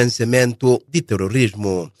o financiamento de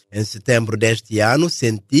terrorismo. Em setembro deste ano, o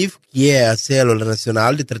CENTIF, que é a Célula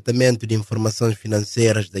Nacional de Tratamento de Informações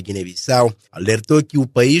Financeiras da Guiné-Bissau, alertou que o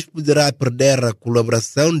país poderá perder a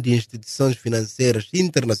colaboração de instituições financeiras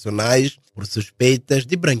internacionais por suspeitas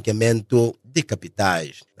de branqueamento de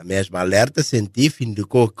capitais. Na mesma alerta, CENTIF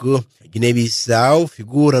indicou que a Guiné-Bissau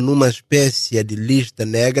figura numa espécie de lista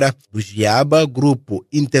negra do GIABA, Grupo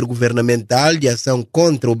Intergovernamental de Ação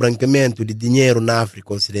contra o Branqueamento de Dinheiro na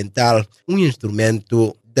África Ocidental, um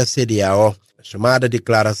instrumento da CEDEAO, a chamada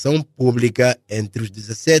Declaração Pública entre os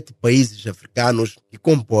 17 países africanos que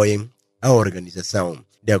compõem a organização.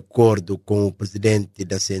 De acordo com o presidente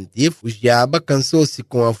da CENTIF, o GIABA cansou-se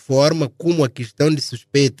com a forma como a questão de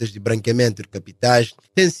suspeitas de branqueamento de capitais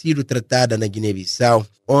tem sido tratada na Guiné-Bissau,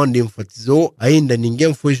 onde enfatizou ainda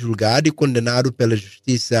ninguém foi julgado e condenado pela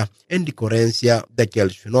justiça em decorrência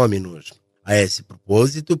daqueles fenômenos. A esse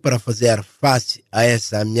propósito, para fazer face a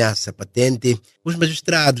essa ameaça patente, os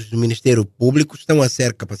magistrados do Ministério Público estão a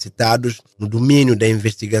ser capacitados no domínio da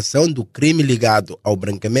investigação do crime ligado ao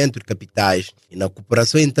branqueamento de capitais e na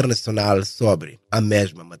cooperação internacional sobre a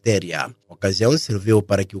mesma matéria. A ocasião serviu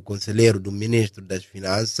para que o conselheiro do Ministro das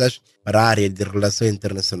Finanças para a área de relação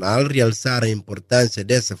internacional realçar a importância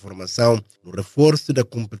dessa formação no reforço da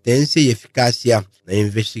competência e eficácia na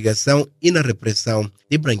investigação e na repressão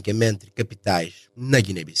de branqueamento de capitais na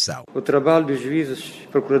Guiné-Bissau. O trabalho dos juízes,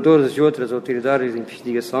 procuradores e outras autoridades de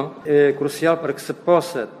investigação é crucial para que se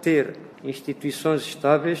possa ter instituições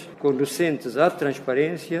estáveis, conducentes à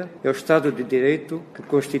transparência e ao Estado de Direito, que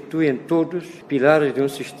constituem todos pilares de um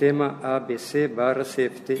sistema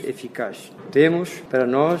ABC/CFT eficaz. Temos, para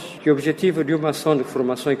nós, que o objetivo de uma ação de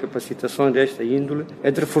formação e capacitação desta índole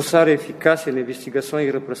é de reforçar a eficácia na investigação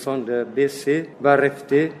e repressão da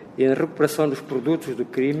BC/FT e na recuperação dos produtos do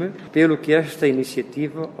crime, pelo que esta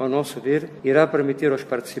iniciativa, ao nosso ver, irá permitir aos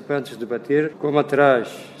participantes debater, como atrás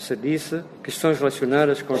se disse, questões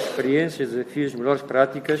relacionadas com experiências, desafios e melhores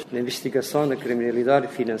práticas na investigação da criminalidade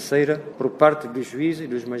financeira por parte dos juízes e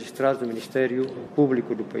dos magistrados do Ministério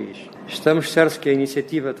Público do país. Estamos certos que a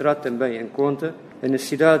iniciativa terá também em conta a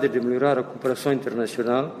necessidade de melhorar a cooperação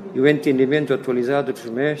internacional e o entendimento atualizado dos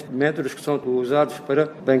métodos que são usados para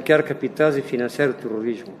banquear capitais e financiar o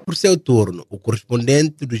terrorismo. Por seu turno, o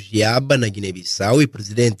correspondente do GIABA na Guiné-Bissau e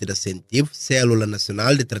presidente da CENTIF, Célula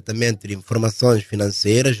Nacional de Tratamento de Informações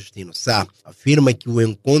Financeiras, Justino Sá, afirma que o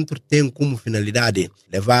encontro tem como finalidade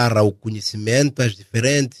levar ao conhecimento as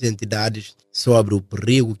diferentes entidades sobre o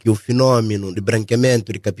perigo que o fenômeno de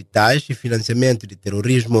branqueamento de capitais e financiamento de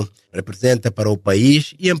terrorismo representa para o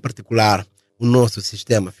país e, em particular, o nosso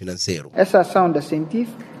sistema financeiro. Essa ação da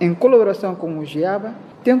CENTIF, em colaboração com o GIABA,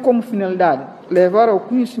 tem como finalidade levar ao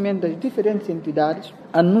conhecimento das diferentes entidades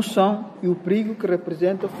a noção e o perigo que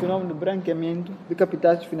representa o fenômeno de branqueamento de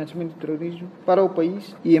capitais e financiamento de terrorismo para o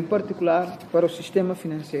país e, em particular, para o sistema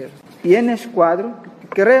financeiro. E é nesse quadro que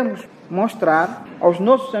queremos mostrar aos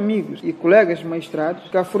nossos amigos e colegas magistrados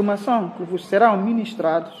que a formação que vos será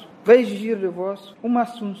ministrada vai exigir de vós uma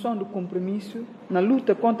assunção de compromisso na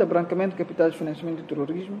luta contra o branqueamento de capitais e financiamento do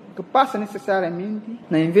terrorismo, que passa necessariamente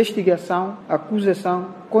na investigação,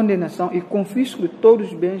 acusação, condenação e confisco de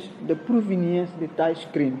todos os bens de proveniência de tais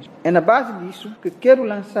crimes. É na base disso que quero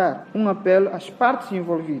lançar um apelo às partes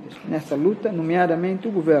envolvidas nessa luta, nomeadamente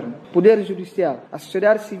o Governo, Poder Judicial, a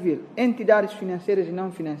sociedade civil, entidades financeiras e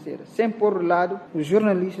não financeiras, sem pôr de lado os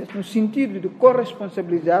jornalistas, no sentido de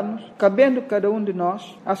corresponsabilizarmos, cabendo cada um de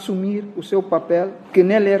nós assumir o seu papel que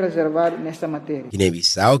nele é reservado nesta matéria.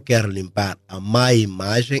 Guiné-Bissau quer limpar a má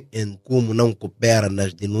imagem em como não coopera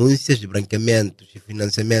nas denúncias de branqueamentos e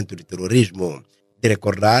financiamento de terrorismo. De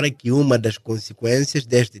recordar que uma das consequências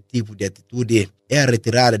deste tipo de atitude é a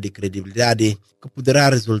retirada de credibilidade que poderá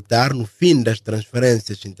resultar no fim das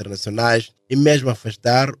transferências internacionais e mesmo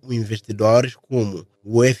afastar os investidores como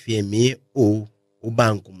o FMI ou o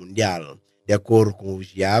Banco Mundial. De acordo com o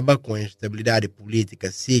GIABA, com a instabilidade política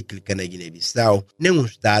cíclica na Guiné-Bissau, nem o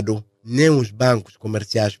Estado, nem os bancos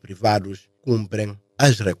comerciais privados cumprem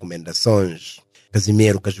as recomendações.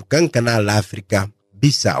 Casimiro Cajucan, Canal África,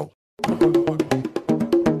 Bissau.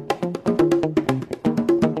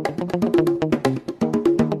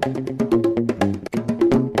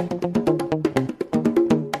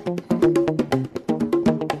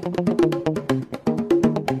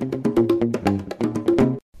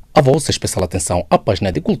 A vossa especial atenção à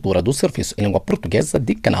página de cultura do Serviço em Língua Portuguesa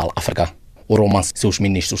de Canal África. O romance Se os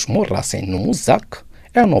Ministros Morrassem no Musac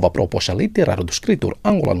é a nova proposta literária do escritor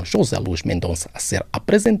angolano José Luís Mendonça a ser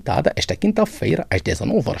apresentada esta quinta-feira às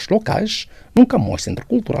 19 horas locais no Camões Centro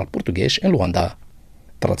Cultural Português em Luanda.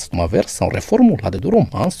 Trata-se de uma versão reformulada do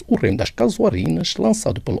romance O Reino das Casuarinas,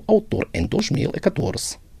 lançado pelo autor em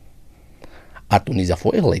 2014. A Tunísia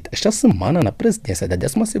foi eleita esta semana na presidência da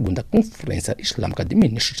 12ª Conferência Islâmica de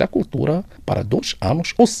Ministros da Cultura para 2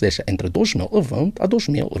 anos, ou seja, entre 2020 a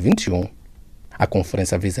 2021. A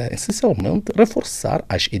conferência visa essencialmente reforçar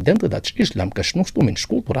as identidades islâmicas nos domínios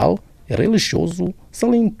cultural e religioso,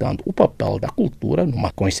 salientando o papel da cultura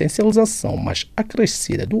numa consciencialização mais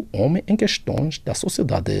acrescida do homem em questões da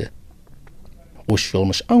sociedade. Os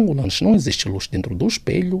filmes angolanos Não Existe Luz Dentro do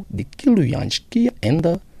Espelho, de Kilians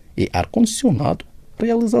Kiaenda, e Ar-Condicionado,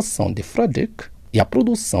 realização de Frederick e a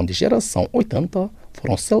produção de Geração 80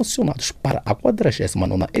 foram selecionados para a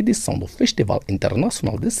 49ª edição do Festival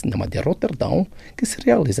Internacional de Cinema de Roterdão, que se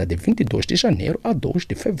realiza de 22 de janeiro a 2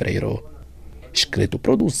 de fevereiro. Escrito,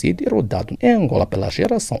 produzido e rodado em Angola pela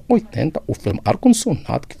geração 80, o filme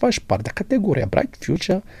Ar-Condicionado, que faz parte da categoria Bright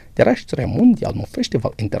Future, terá estreia mundial no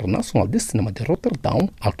Festival Internacional de Cinema de Roterdão,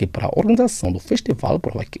 ao que para a organização do festival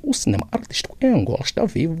prova que o cinema artístico em Angola está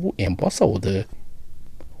vivo e em boa saúde.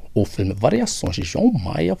 O filme Variações de João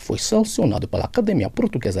Maia foi selecionado pela Academia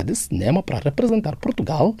Portuguesa de Cinema para representar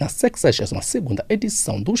Portugal na 62ª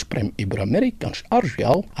edição dos Prêmios Ibero-Americanos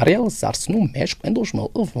Argel, a realizar-se no México em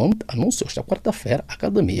 2020, anunciou esta quarta-feira a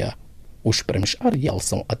Academia. Os prêmios Ariel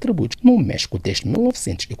são atribuídos no México desde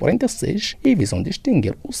 1946 e visam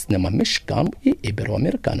distinguir o cinema mexicano e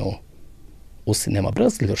ibero-americano. O cinema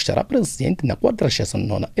brasileiro estará presente na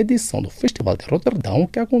 49ª edição do Festival de Roterdão,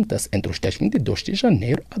 que acontece entre os dias 22 de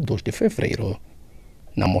janeiro a 2 de fevereiro.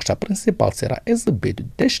 Na mostra principal será exibido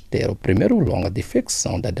Destero, o primeiro longa de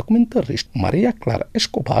ficção da documentarista Maria Clara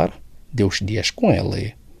Escobar, Deus Dias com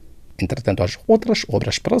ele. Entretanto, as outras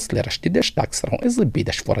obras brasileiras de destaque serão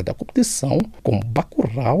exibidas fora da competição, como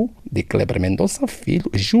Bacurau, de Kleber Mendonça Filho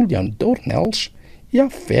e Juliano Dornelles, e A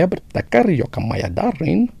Febre, da carioca Maia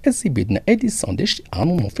Darin, exibido na edição deste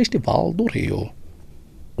ano no Festival do Rio.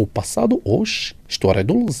 O Passado Hoje, história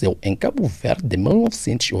do Liceu em Cabo Verde de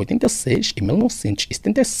 1986 e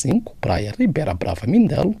 1975, Praia Ribeira Brava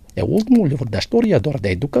Mindelo, é o último livro da historiadora da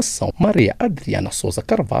educação Maria Adriana Souza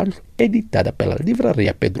Carvalho, editada pela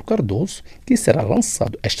livraria Pedro Cardoso, que será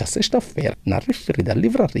lançado esta sexta-feira na referida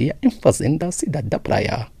livraria em Fazenda, cidade da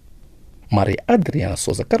Praia. Maria Adriana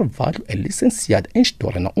Souza Carvalho é licenciada em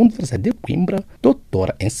História na Universidade de Coimbra,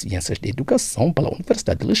 doutora em Ciências de Educação pela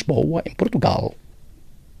Universidade de Lisboa, em Portugal.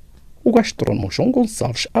 O gastrônomo João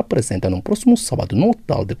Gonçalves apresenta no próximo sábado no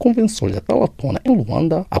Hotel de Convenções da Talatona, em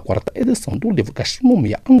Luanda, a 4ª edição do livro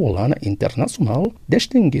Gastronomia Angolana Internacional,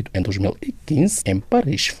 distinguido em 2015 em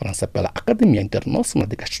Paris, França, pela Academia Internacional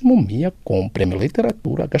de Gastronomia com o Prêmio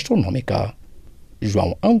Literatura Gastronômica.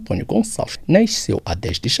 João Antônio Gonçalves nasceu a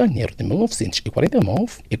 10 de janeiro de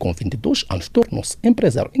 1949 e com 22 anos tornou-se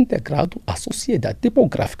empresário integrado à Sociedade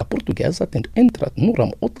Tipográfica Portuguesa, tendo entrado no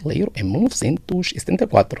ramo hoteleiro em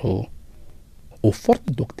 1974. O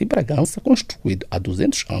Forte Duque de Bragança, construído há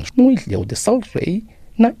 200 anos no ilhéu de Salrei,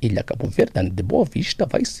 na ilha cabo-verdiana de Boa Vista,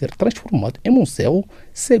 vai ser transformado em museu,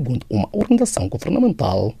 segundo uma organização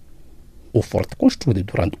governamental. O forte, construído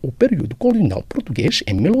durante o período colonial português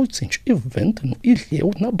em 1820 no ilhéu,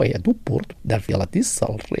 na Baía do Porto da Vila de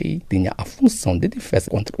Salrei, tinha a função de defesa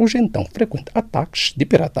contra os então frequentes ataques de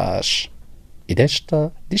piratas. E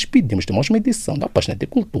desta, despedimos de mais uma edição da página de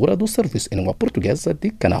cultura do Serviço em Língua Portuguesa de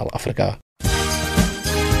Canal África.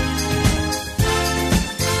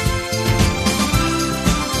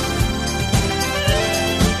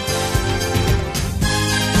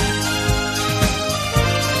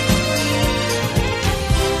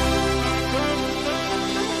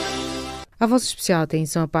 A vossa especial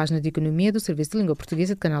atenção à página de Economia do Serviço de Língua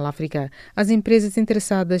Portuguesa de Canal África. As empresas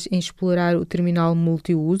interessadas em explorar o terminal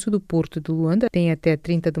multiuso do Porto de Luanda têm até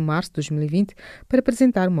 30 de março de 2020 para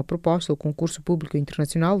apresentar uma proposta ao concurso público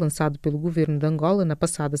internacional lançado pelo governo de Angola na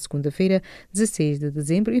passada segunda-feira, 16 de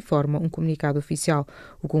dezembro, informa um comunicado oficial.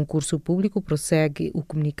 O concurso público prossegue. O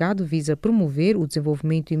comunicado visa promover o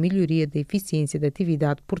desenvolvimento e melhoria da eficiência da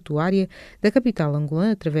atividade portuária da capital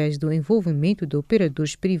angolana através do envolvimento de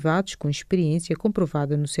operadores privados com experiência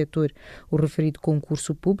comprovada no setor. O referido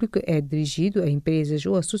concurso público é dirigido a empresas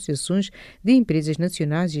ou associações de empresas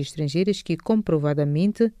nacionais e estrangeiras que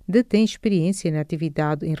comprovadamente detêm experiência na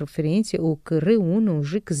atividade em referência ou que reúnam os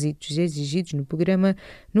requisitos exigidos no programa,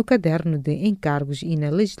 no caderno de encargos e na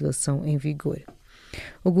legislação em vigor.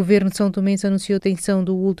 O governo de São Tomense anunciou a obtenção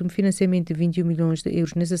do último financiamento de 21 milhões de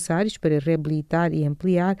euros necessários para reabilitar e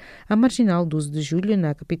ampliar a marginal 12 de julho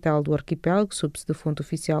na capital do arquipélago, sob-se de fonte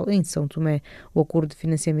oficial em São Tomé. O acordo de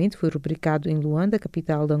financiamento foi rubricado em Luanda,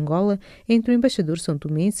 capital de Angola, entre o embaixador são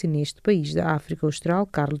tomense neste país da África Austral,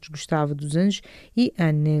 Carlos Gustavo dos Anjos, e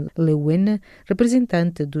Anne Leeuwen,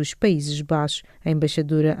 representante dos Países Baixos. A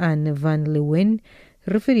embaixadora Anne van Leeuwen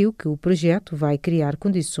referiu que o projeto vai criar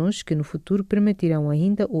condições que no futuro permitirão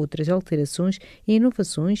ainda outras alterações e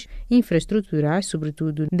inovações infraestruturais,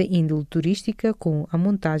 sobretudo de índole turística, com a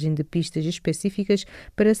montagem de pistas específicas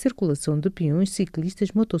para a circulação de peões,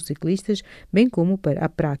 ciclistas, motociclistas, bem como para a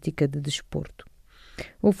prática de desporto.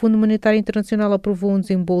 O Fundo Monetário Internacional aprovou um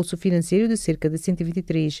desembolso financeiro de cerca de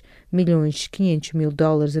 123.500.000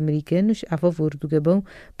 dólares americanos a favor do Gabão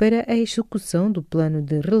para a execução do plano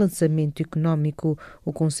de relançamento econômico.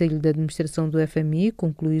 O Conselho de Administração do FMI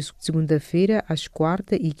concluiu segunda-feira as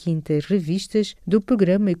quarta e quinta revistas do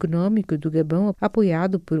Programa Econômico do Gabão,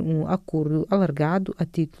 apoiado por um acordo alargado a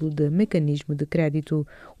título de mecanismo de crédito.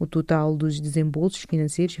 O total dos desembolsos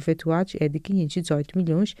financeiros efetuados é de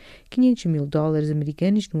 518.500.000 dólares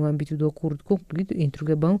americanos no âmbito do acordo concluído entre o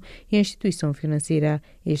Gabão e a instituição financeira.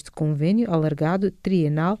 Este convênio alargado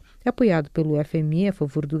trienal, apoiado pelo FMI a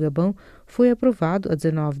favor do Gabão, foi aprovado a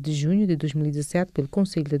 19 de junho de 2017 pelo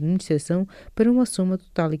Conselho de Administração para uma soma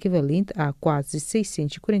total equivalente a quase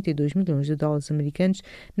 642 milhões de dólares americanos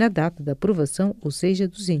na data da aprovação, ou seja,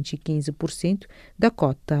 215% da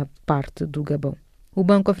cota parte do Gabão. O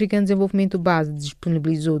Banco Africano de Desenvolvimento BAD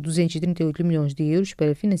disponibilizou 238 milhões de euros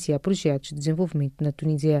para financiar projetos de desenvolvimento na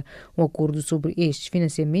Tunísia. Um acordo sobre estes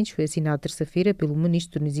financiamentos foi assinado terça-feira pelo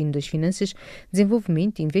ministro tunisino das Finanças,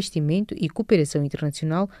 Desenvolvimento, Investimento e Cooperação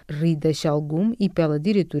Internacional, Rida Chalgoum, e pela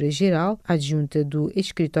diretora-geral adjunta do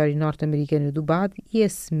escritório norte-americano do BAD,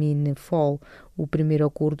 Yasmine Fall. O primeiro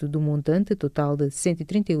acordo do montante total de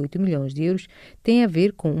 138 milhões de euros tem a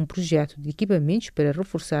ver com um projeto de equipamentos para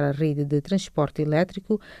reforçar a rede de transporte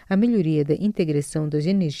elétrico, a melhoria da integração das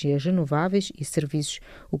energias renováveis e serviços.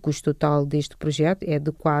 O custo total deste projeto é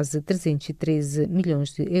de quase 313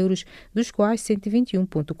 milhões de euros, dos quais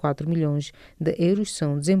 121,4 milhões de euros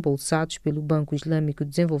são desembolsados pelo Banco Islâmico de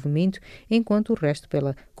Desenvolvimento, enquanto o resto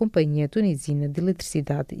pela Companhia Tunisina de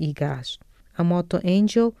Eletricidade e Gás. A Moto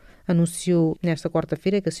Angel anunciou nesta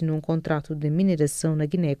quarta-feira que assinou um contrato de mineração na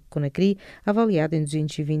Guiné-Conakry avaliado em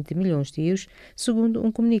 220 milhões de euros, segundo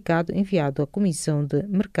um comunicado enviado à Comissão de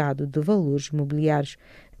Mercado de Valores Mobiliários.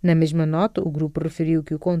 Na mesma nota, o grupo referiu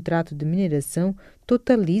que o contrato de mineração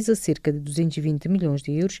totaliza cerca de 220 milhões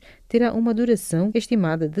de euros, terá uma duração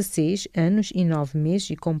estimada de 6 anos e 9 meses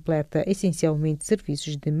e completa essencialmente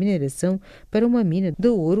serviços de mineração para uma mina de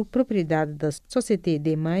ouro propriedade da Société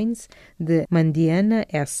des Mines de Mandiana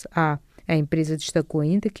S.A. A empresa destacou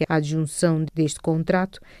ainda que a adjunção deste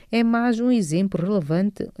contrato é mais um exemplo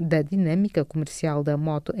relevante da dinâmica comercial da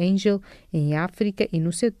Moto Angel em África e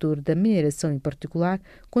no setor da mineração em particular,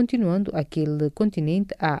 continuando aquele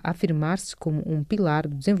continente a afirmar-se como um pilar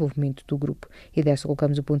do desenvolvimento do grupo. E desta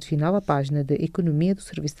colocamos o ponto final à página de Economia do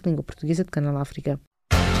Serviço de Língua Portuguesa do Canal África.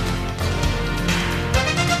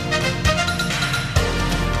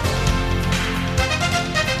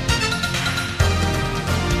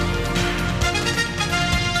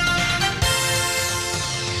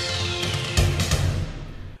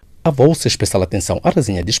 A vossa especial atenção à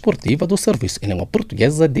resenha desportiva do Serviço em Língua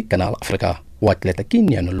Portuguesa de Canal África. O atleta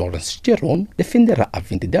queniano Lawrence Cheron defenderá a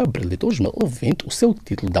 20 de abril de 2020 o seu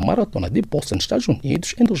título da Maratona de Boston nos Estados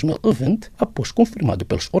Unidos em 2020, após confirmado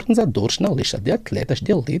pelos organizadores na lista de atletas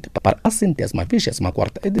de elite para a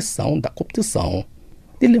 124ª edição da competição.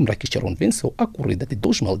 De lembrar que Cheron venceu a corrida de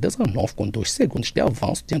 2019 com 2 segundos de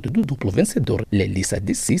avanço diante do duplo vencedor Lelissa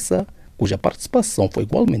de Cissa, cuja participação foi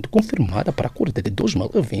igualmente confirmada para a corrida de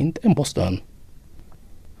 2020 em Boston.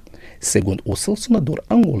 Segundo o selecionador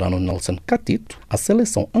angolano Nelson Catito, a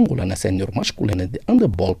seleção angolana sênior masculina de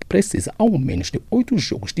handebol precisa ao menos de 8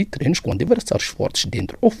 jogos de treinos com adversários fortes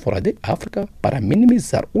dentro ou fora de África para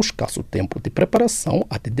minimizar o escasso tempo de preparação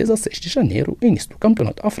até 16 de janeiro, início do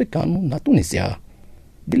Campeonato Africano na Tunísia.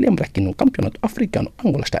 De lembrar que no Campeonato Africano,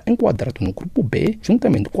 Angola está enquadrado no Grupo B,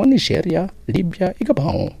 juntamente com a Nigéria, Líbia e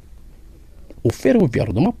Gabão. O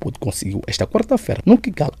Ferroviário do Maputo conseguiu esta quarta-feira no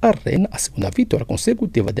Kigali Arena a segunda vitória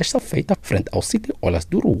consecutiva desta feita frente ao City Oilers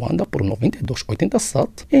do Ruanda por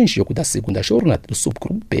 92-87 em jogo da segunda jornada do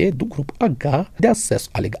subgrupo B do Grupo H de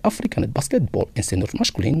acesso à Liga Africana de Basquetebol em sêniores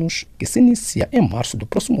masculinos, que se inicia em março do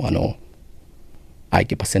próximo ano. A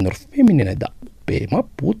equipa sênior feminina da UP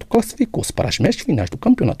Maputo classificou-se para as meias finais do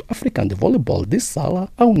Campeonato Africano de Voleibol de Sala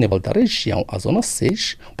ao nível da região, a Zona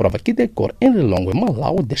 6, prova que decorre em Lilongwe, em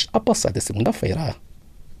Malawi, desde a passada segunda-feira.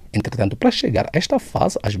 Entretanto, para chegar a esta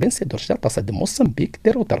fase, as vencedoras da Taça de Moçambique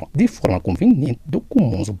derrotaram de forma conveniente do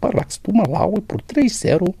Kumunzu Barracks do Malawi por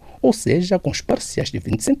 3-0, ou seja, com os parciais de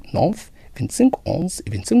 25-9, 25-11 e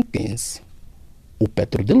 25-15. O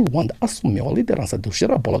Petro de Luanda assumiu a liderança do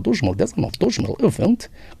Girabola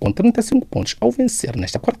 2019-2020 com 35 pontos ao vencer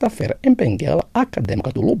nesta quarta-feira em Benguela a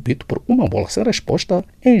Académica do Lobito por uma bola sem resposta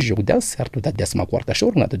em jogo de acerto da 14ª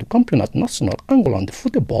jornada do Campeonato Nacional Angolano de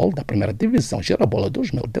Futebol da Primeira Divisão Girabola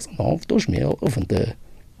 2019-2020.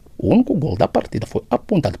 O único gol da partida foi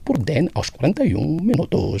apontado por Den aos 41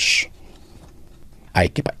 minutos. A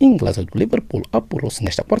equipa inglesa do Liverpool apurou-se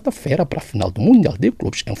nesta quarta-feira para a final do Mundial de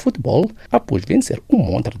Clubes em Futebol após vencer o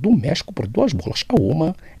Monterrey do México por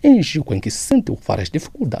 2-1 em jogo em que se sentiu várias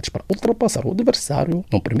dificuldades para ultrapassar o adversário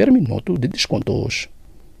no primeiro minuto de descontos.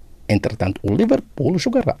 Entretanto, o Liverpool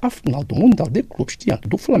jogará a final do Mundial de Clubes diante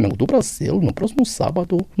do Flamengo do Brasil no próximo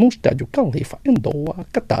sábado no estádio Khalifa em Doha,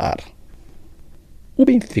 Catar. O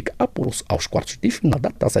Benfica apurou-se aos quartos de final da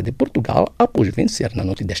Taça de Portugal após vencer na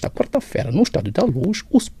noite desta quarta-feira no Estádio da Luz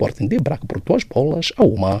o Sporting de Braga por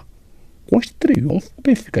 2-1. Com este triunfo, o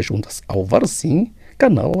Benfica junta-se ao Varzim,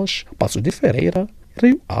 Canelas, Passos de Ferreira,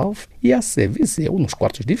 Rio Ave e AC Viseu nos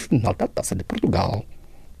quartos de final da Taça de Portugal.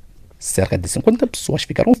 Cerca de 50 pessoas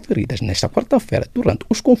ficaram feridas nesta quarta-feira durante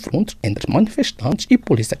os confrontos entre manifestantes e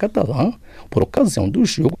polícia catalã por ocasião do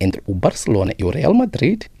jogo entre o Barcelona e o Real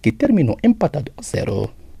Madrid, que terminou empatado a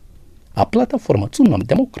 0. A plataforma Tsunami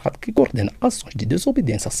Democrática, que coordena ações de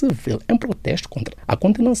desobediência civil em protesto contra a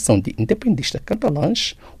condenação de independistas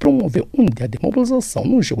catalães, promoveu um dia de mobilização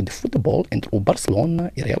no jogo de futebol entre o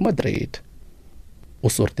Barcelona e Real Madrid. O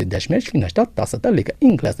sorteio das meias finais da Taça da Liga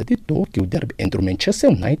Inglesa ditou que o derby entre o Manchester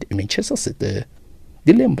United e Manchester City.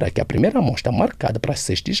 De lembrar que a primeira mão está marcada para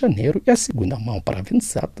 6 de janeiro e a segunda mão para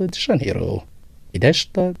 27 de janeiro. E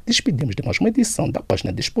desta, despedimos de mais uma edição da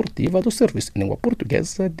página desportiva do Serviço em Língua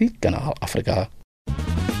Portuguesa de Canal África.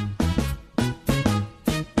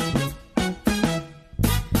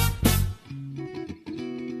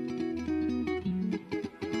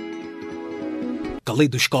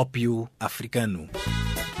 Caleidoscópio africano.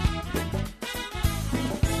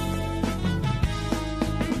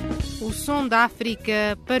 O som da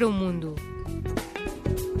África para o mundo.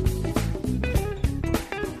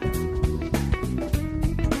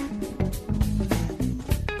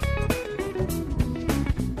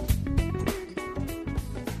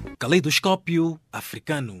 Caleidoscópio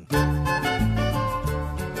africano.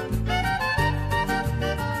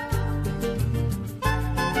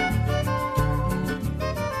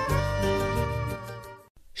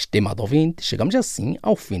 Estimado ouvinte, chegamos assim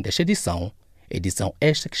ao fim desta edição. Edição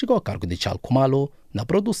esta que chegou a cargo de Charles Kumalo, na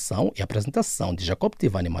produção e apresentação de Jacob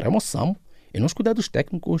Tivani e Maria Moção, e nos cuidados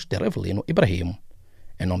técnicos de Revelino Ibrahim.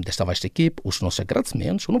 Em nome desta vasta equipe, os nossos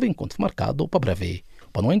agradecimentos, um novo encontro marcado para breve.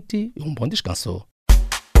 Boa noite e um bom descanso.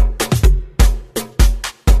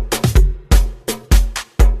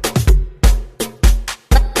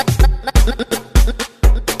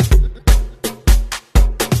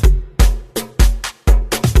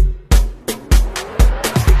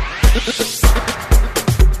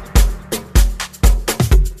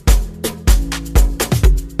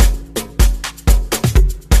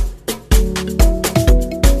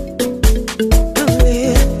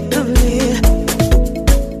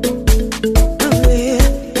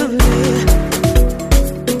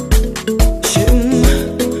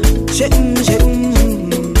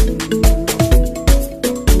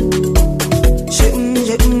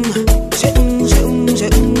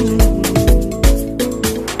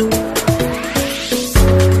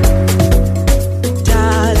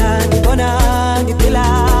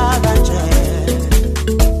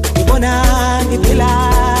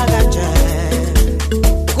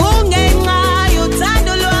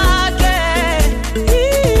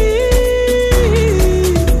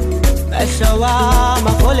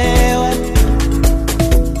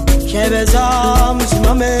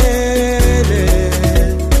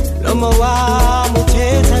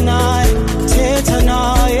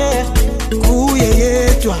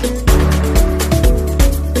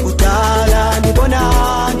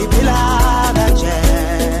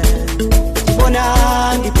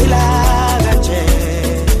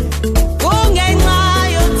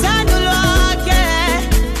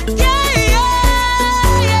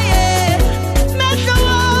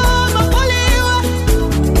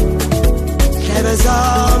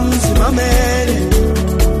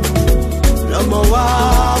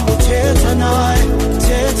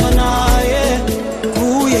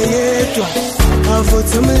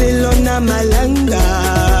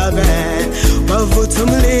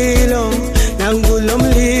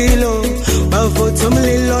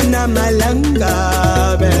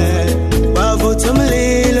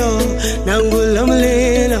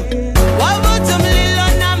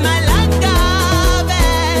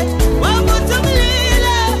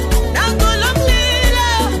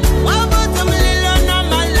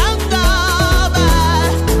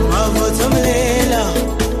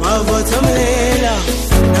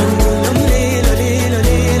 Lilo, lilo, lilo.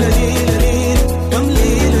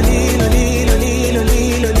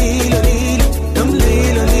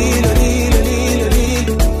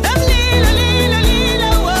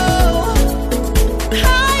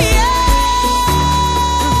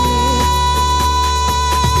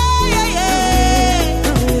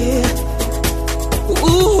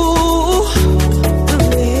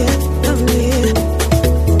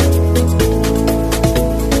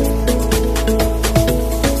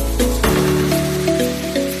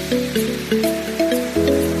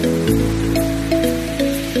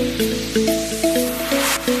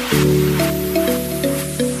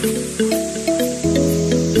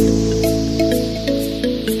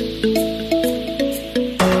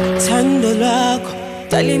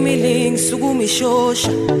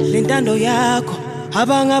 sukumishosha lentando yakho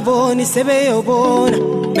abangaboni sebeyobona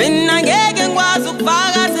mina ngeke ngikwazi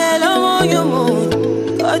ukufakazela omunye umuntu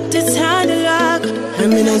kodwa ithando lakho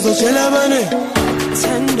mina ngizotshela bane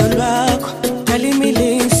ithando lwakho kalimile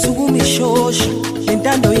sukumishosha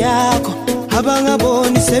lentando yakho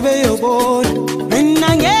abangaboni sebeyobona mina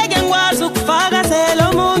ngeke ngikwazi ukufakazela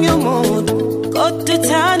omunye umuntu kodwa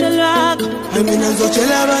ithando lakho mina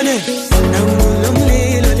ngizotshela bane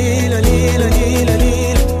nangulomlilo lilo lilo lilo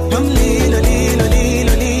lilo nomlilo lilo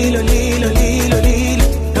lilo lilo lilo lilo lilo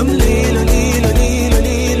nomlilo lilo lilo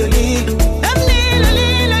lilo lilo nomlilo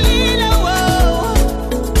lilo lilo wo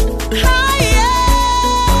haya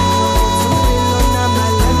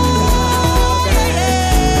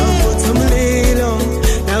bavuthamlilo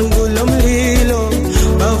nangulomlilo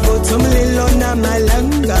bavuthamlilo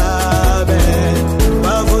namalanga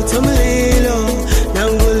bavuthamlilo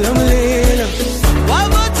nangulomlilo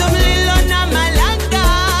wavuthamlilo namalanga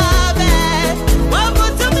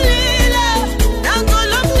wavuthamlilo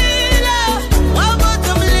nangulomlilo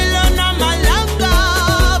wavuthamlilo namalanga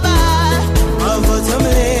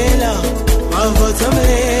wavuthamlilo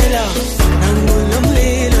wavuthamlilo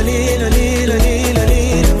nangulomlilo lilo lilo lilo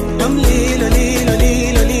lilo nomlilo lilo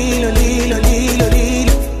lilo lilo lilo lilo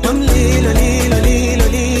lilo nomlilo lilo lilo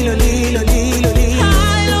lilo lilo lilo lilo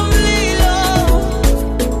ay lomlilo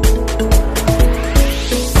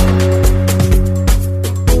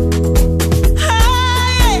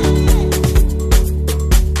hey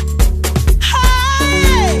hey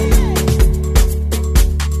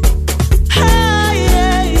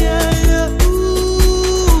hey yeah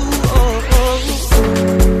ooh oh oh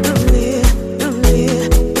nomlilo nomlilo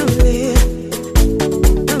nomlilo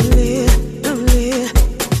nomlilo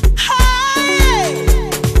hey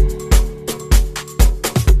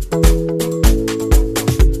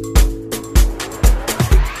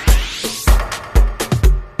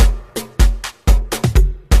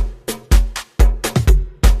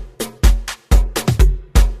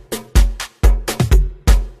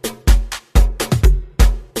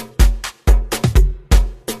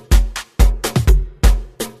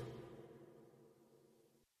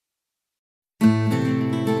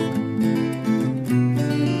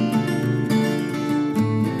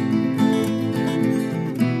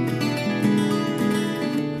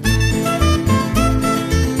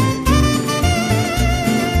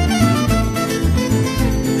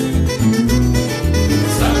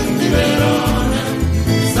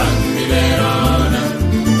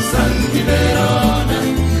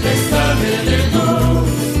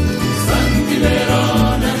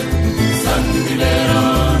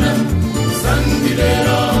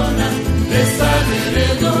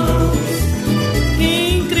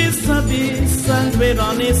Quem quer saber sangue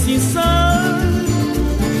verona esse sangue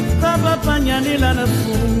tava apanhando lá na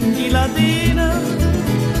fundiladeira.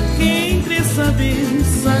 Quem quer saber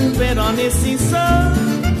sangue verona esse sangue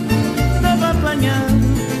tava apanhando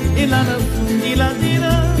lá na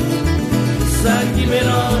fundiladeira. Sangue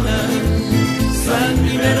verona,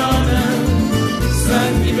 sangue verona,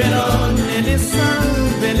 sangue verona, ele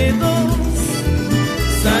sangue, ele doce.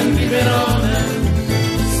 Sangue verona,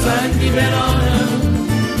 sangue verona,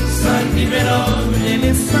 sangue verona,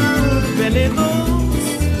 ele sangue, ele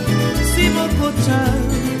doce. Se vou cochar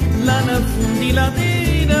lá na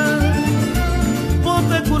fundiladeira,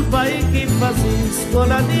 bota culpa aí que faz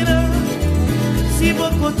escoladeira. Se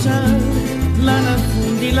vou cochar lá na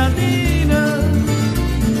fundiladeira,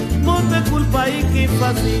 bota culpa aí que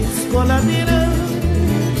faz escoladeira.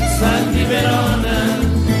 Sangue verona,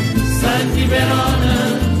 sangue verona,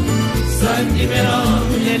 sangue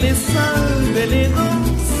verona, ele sangue, ele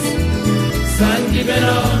doce. Sangue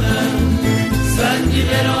verona, sangue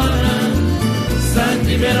verona,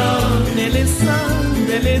 sangue verona, ele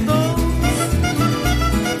sangue, ele doce.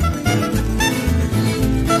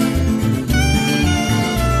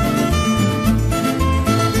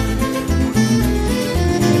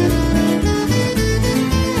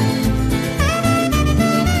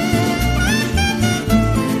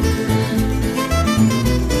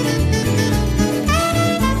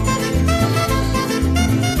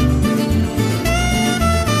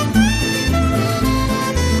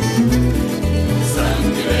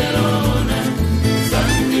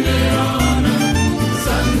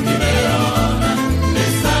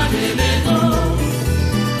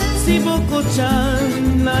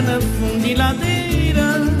 Lá na fundiladeira,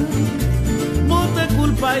 bota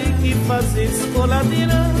culpa aí que faz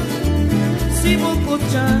escoladeira. Se vou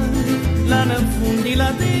cochar lá na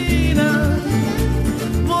fundiladeira,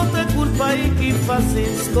 bota culpa aí que faz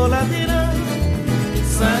escoladeira.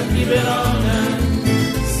 Sangue verona,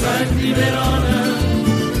 sangue verona,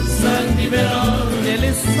 Santi Verona,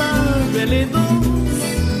 ele sabe, ele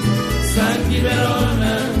doce. Santi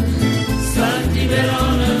Verona, Santi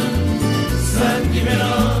Verona, Santi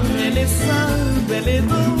Verona, ele sabe, ele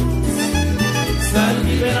doce.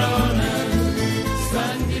 Santi Verona.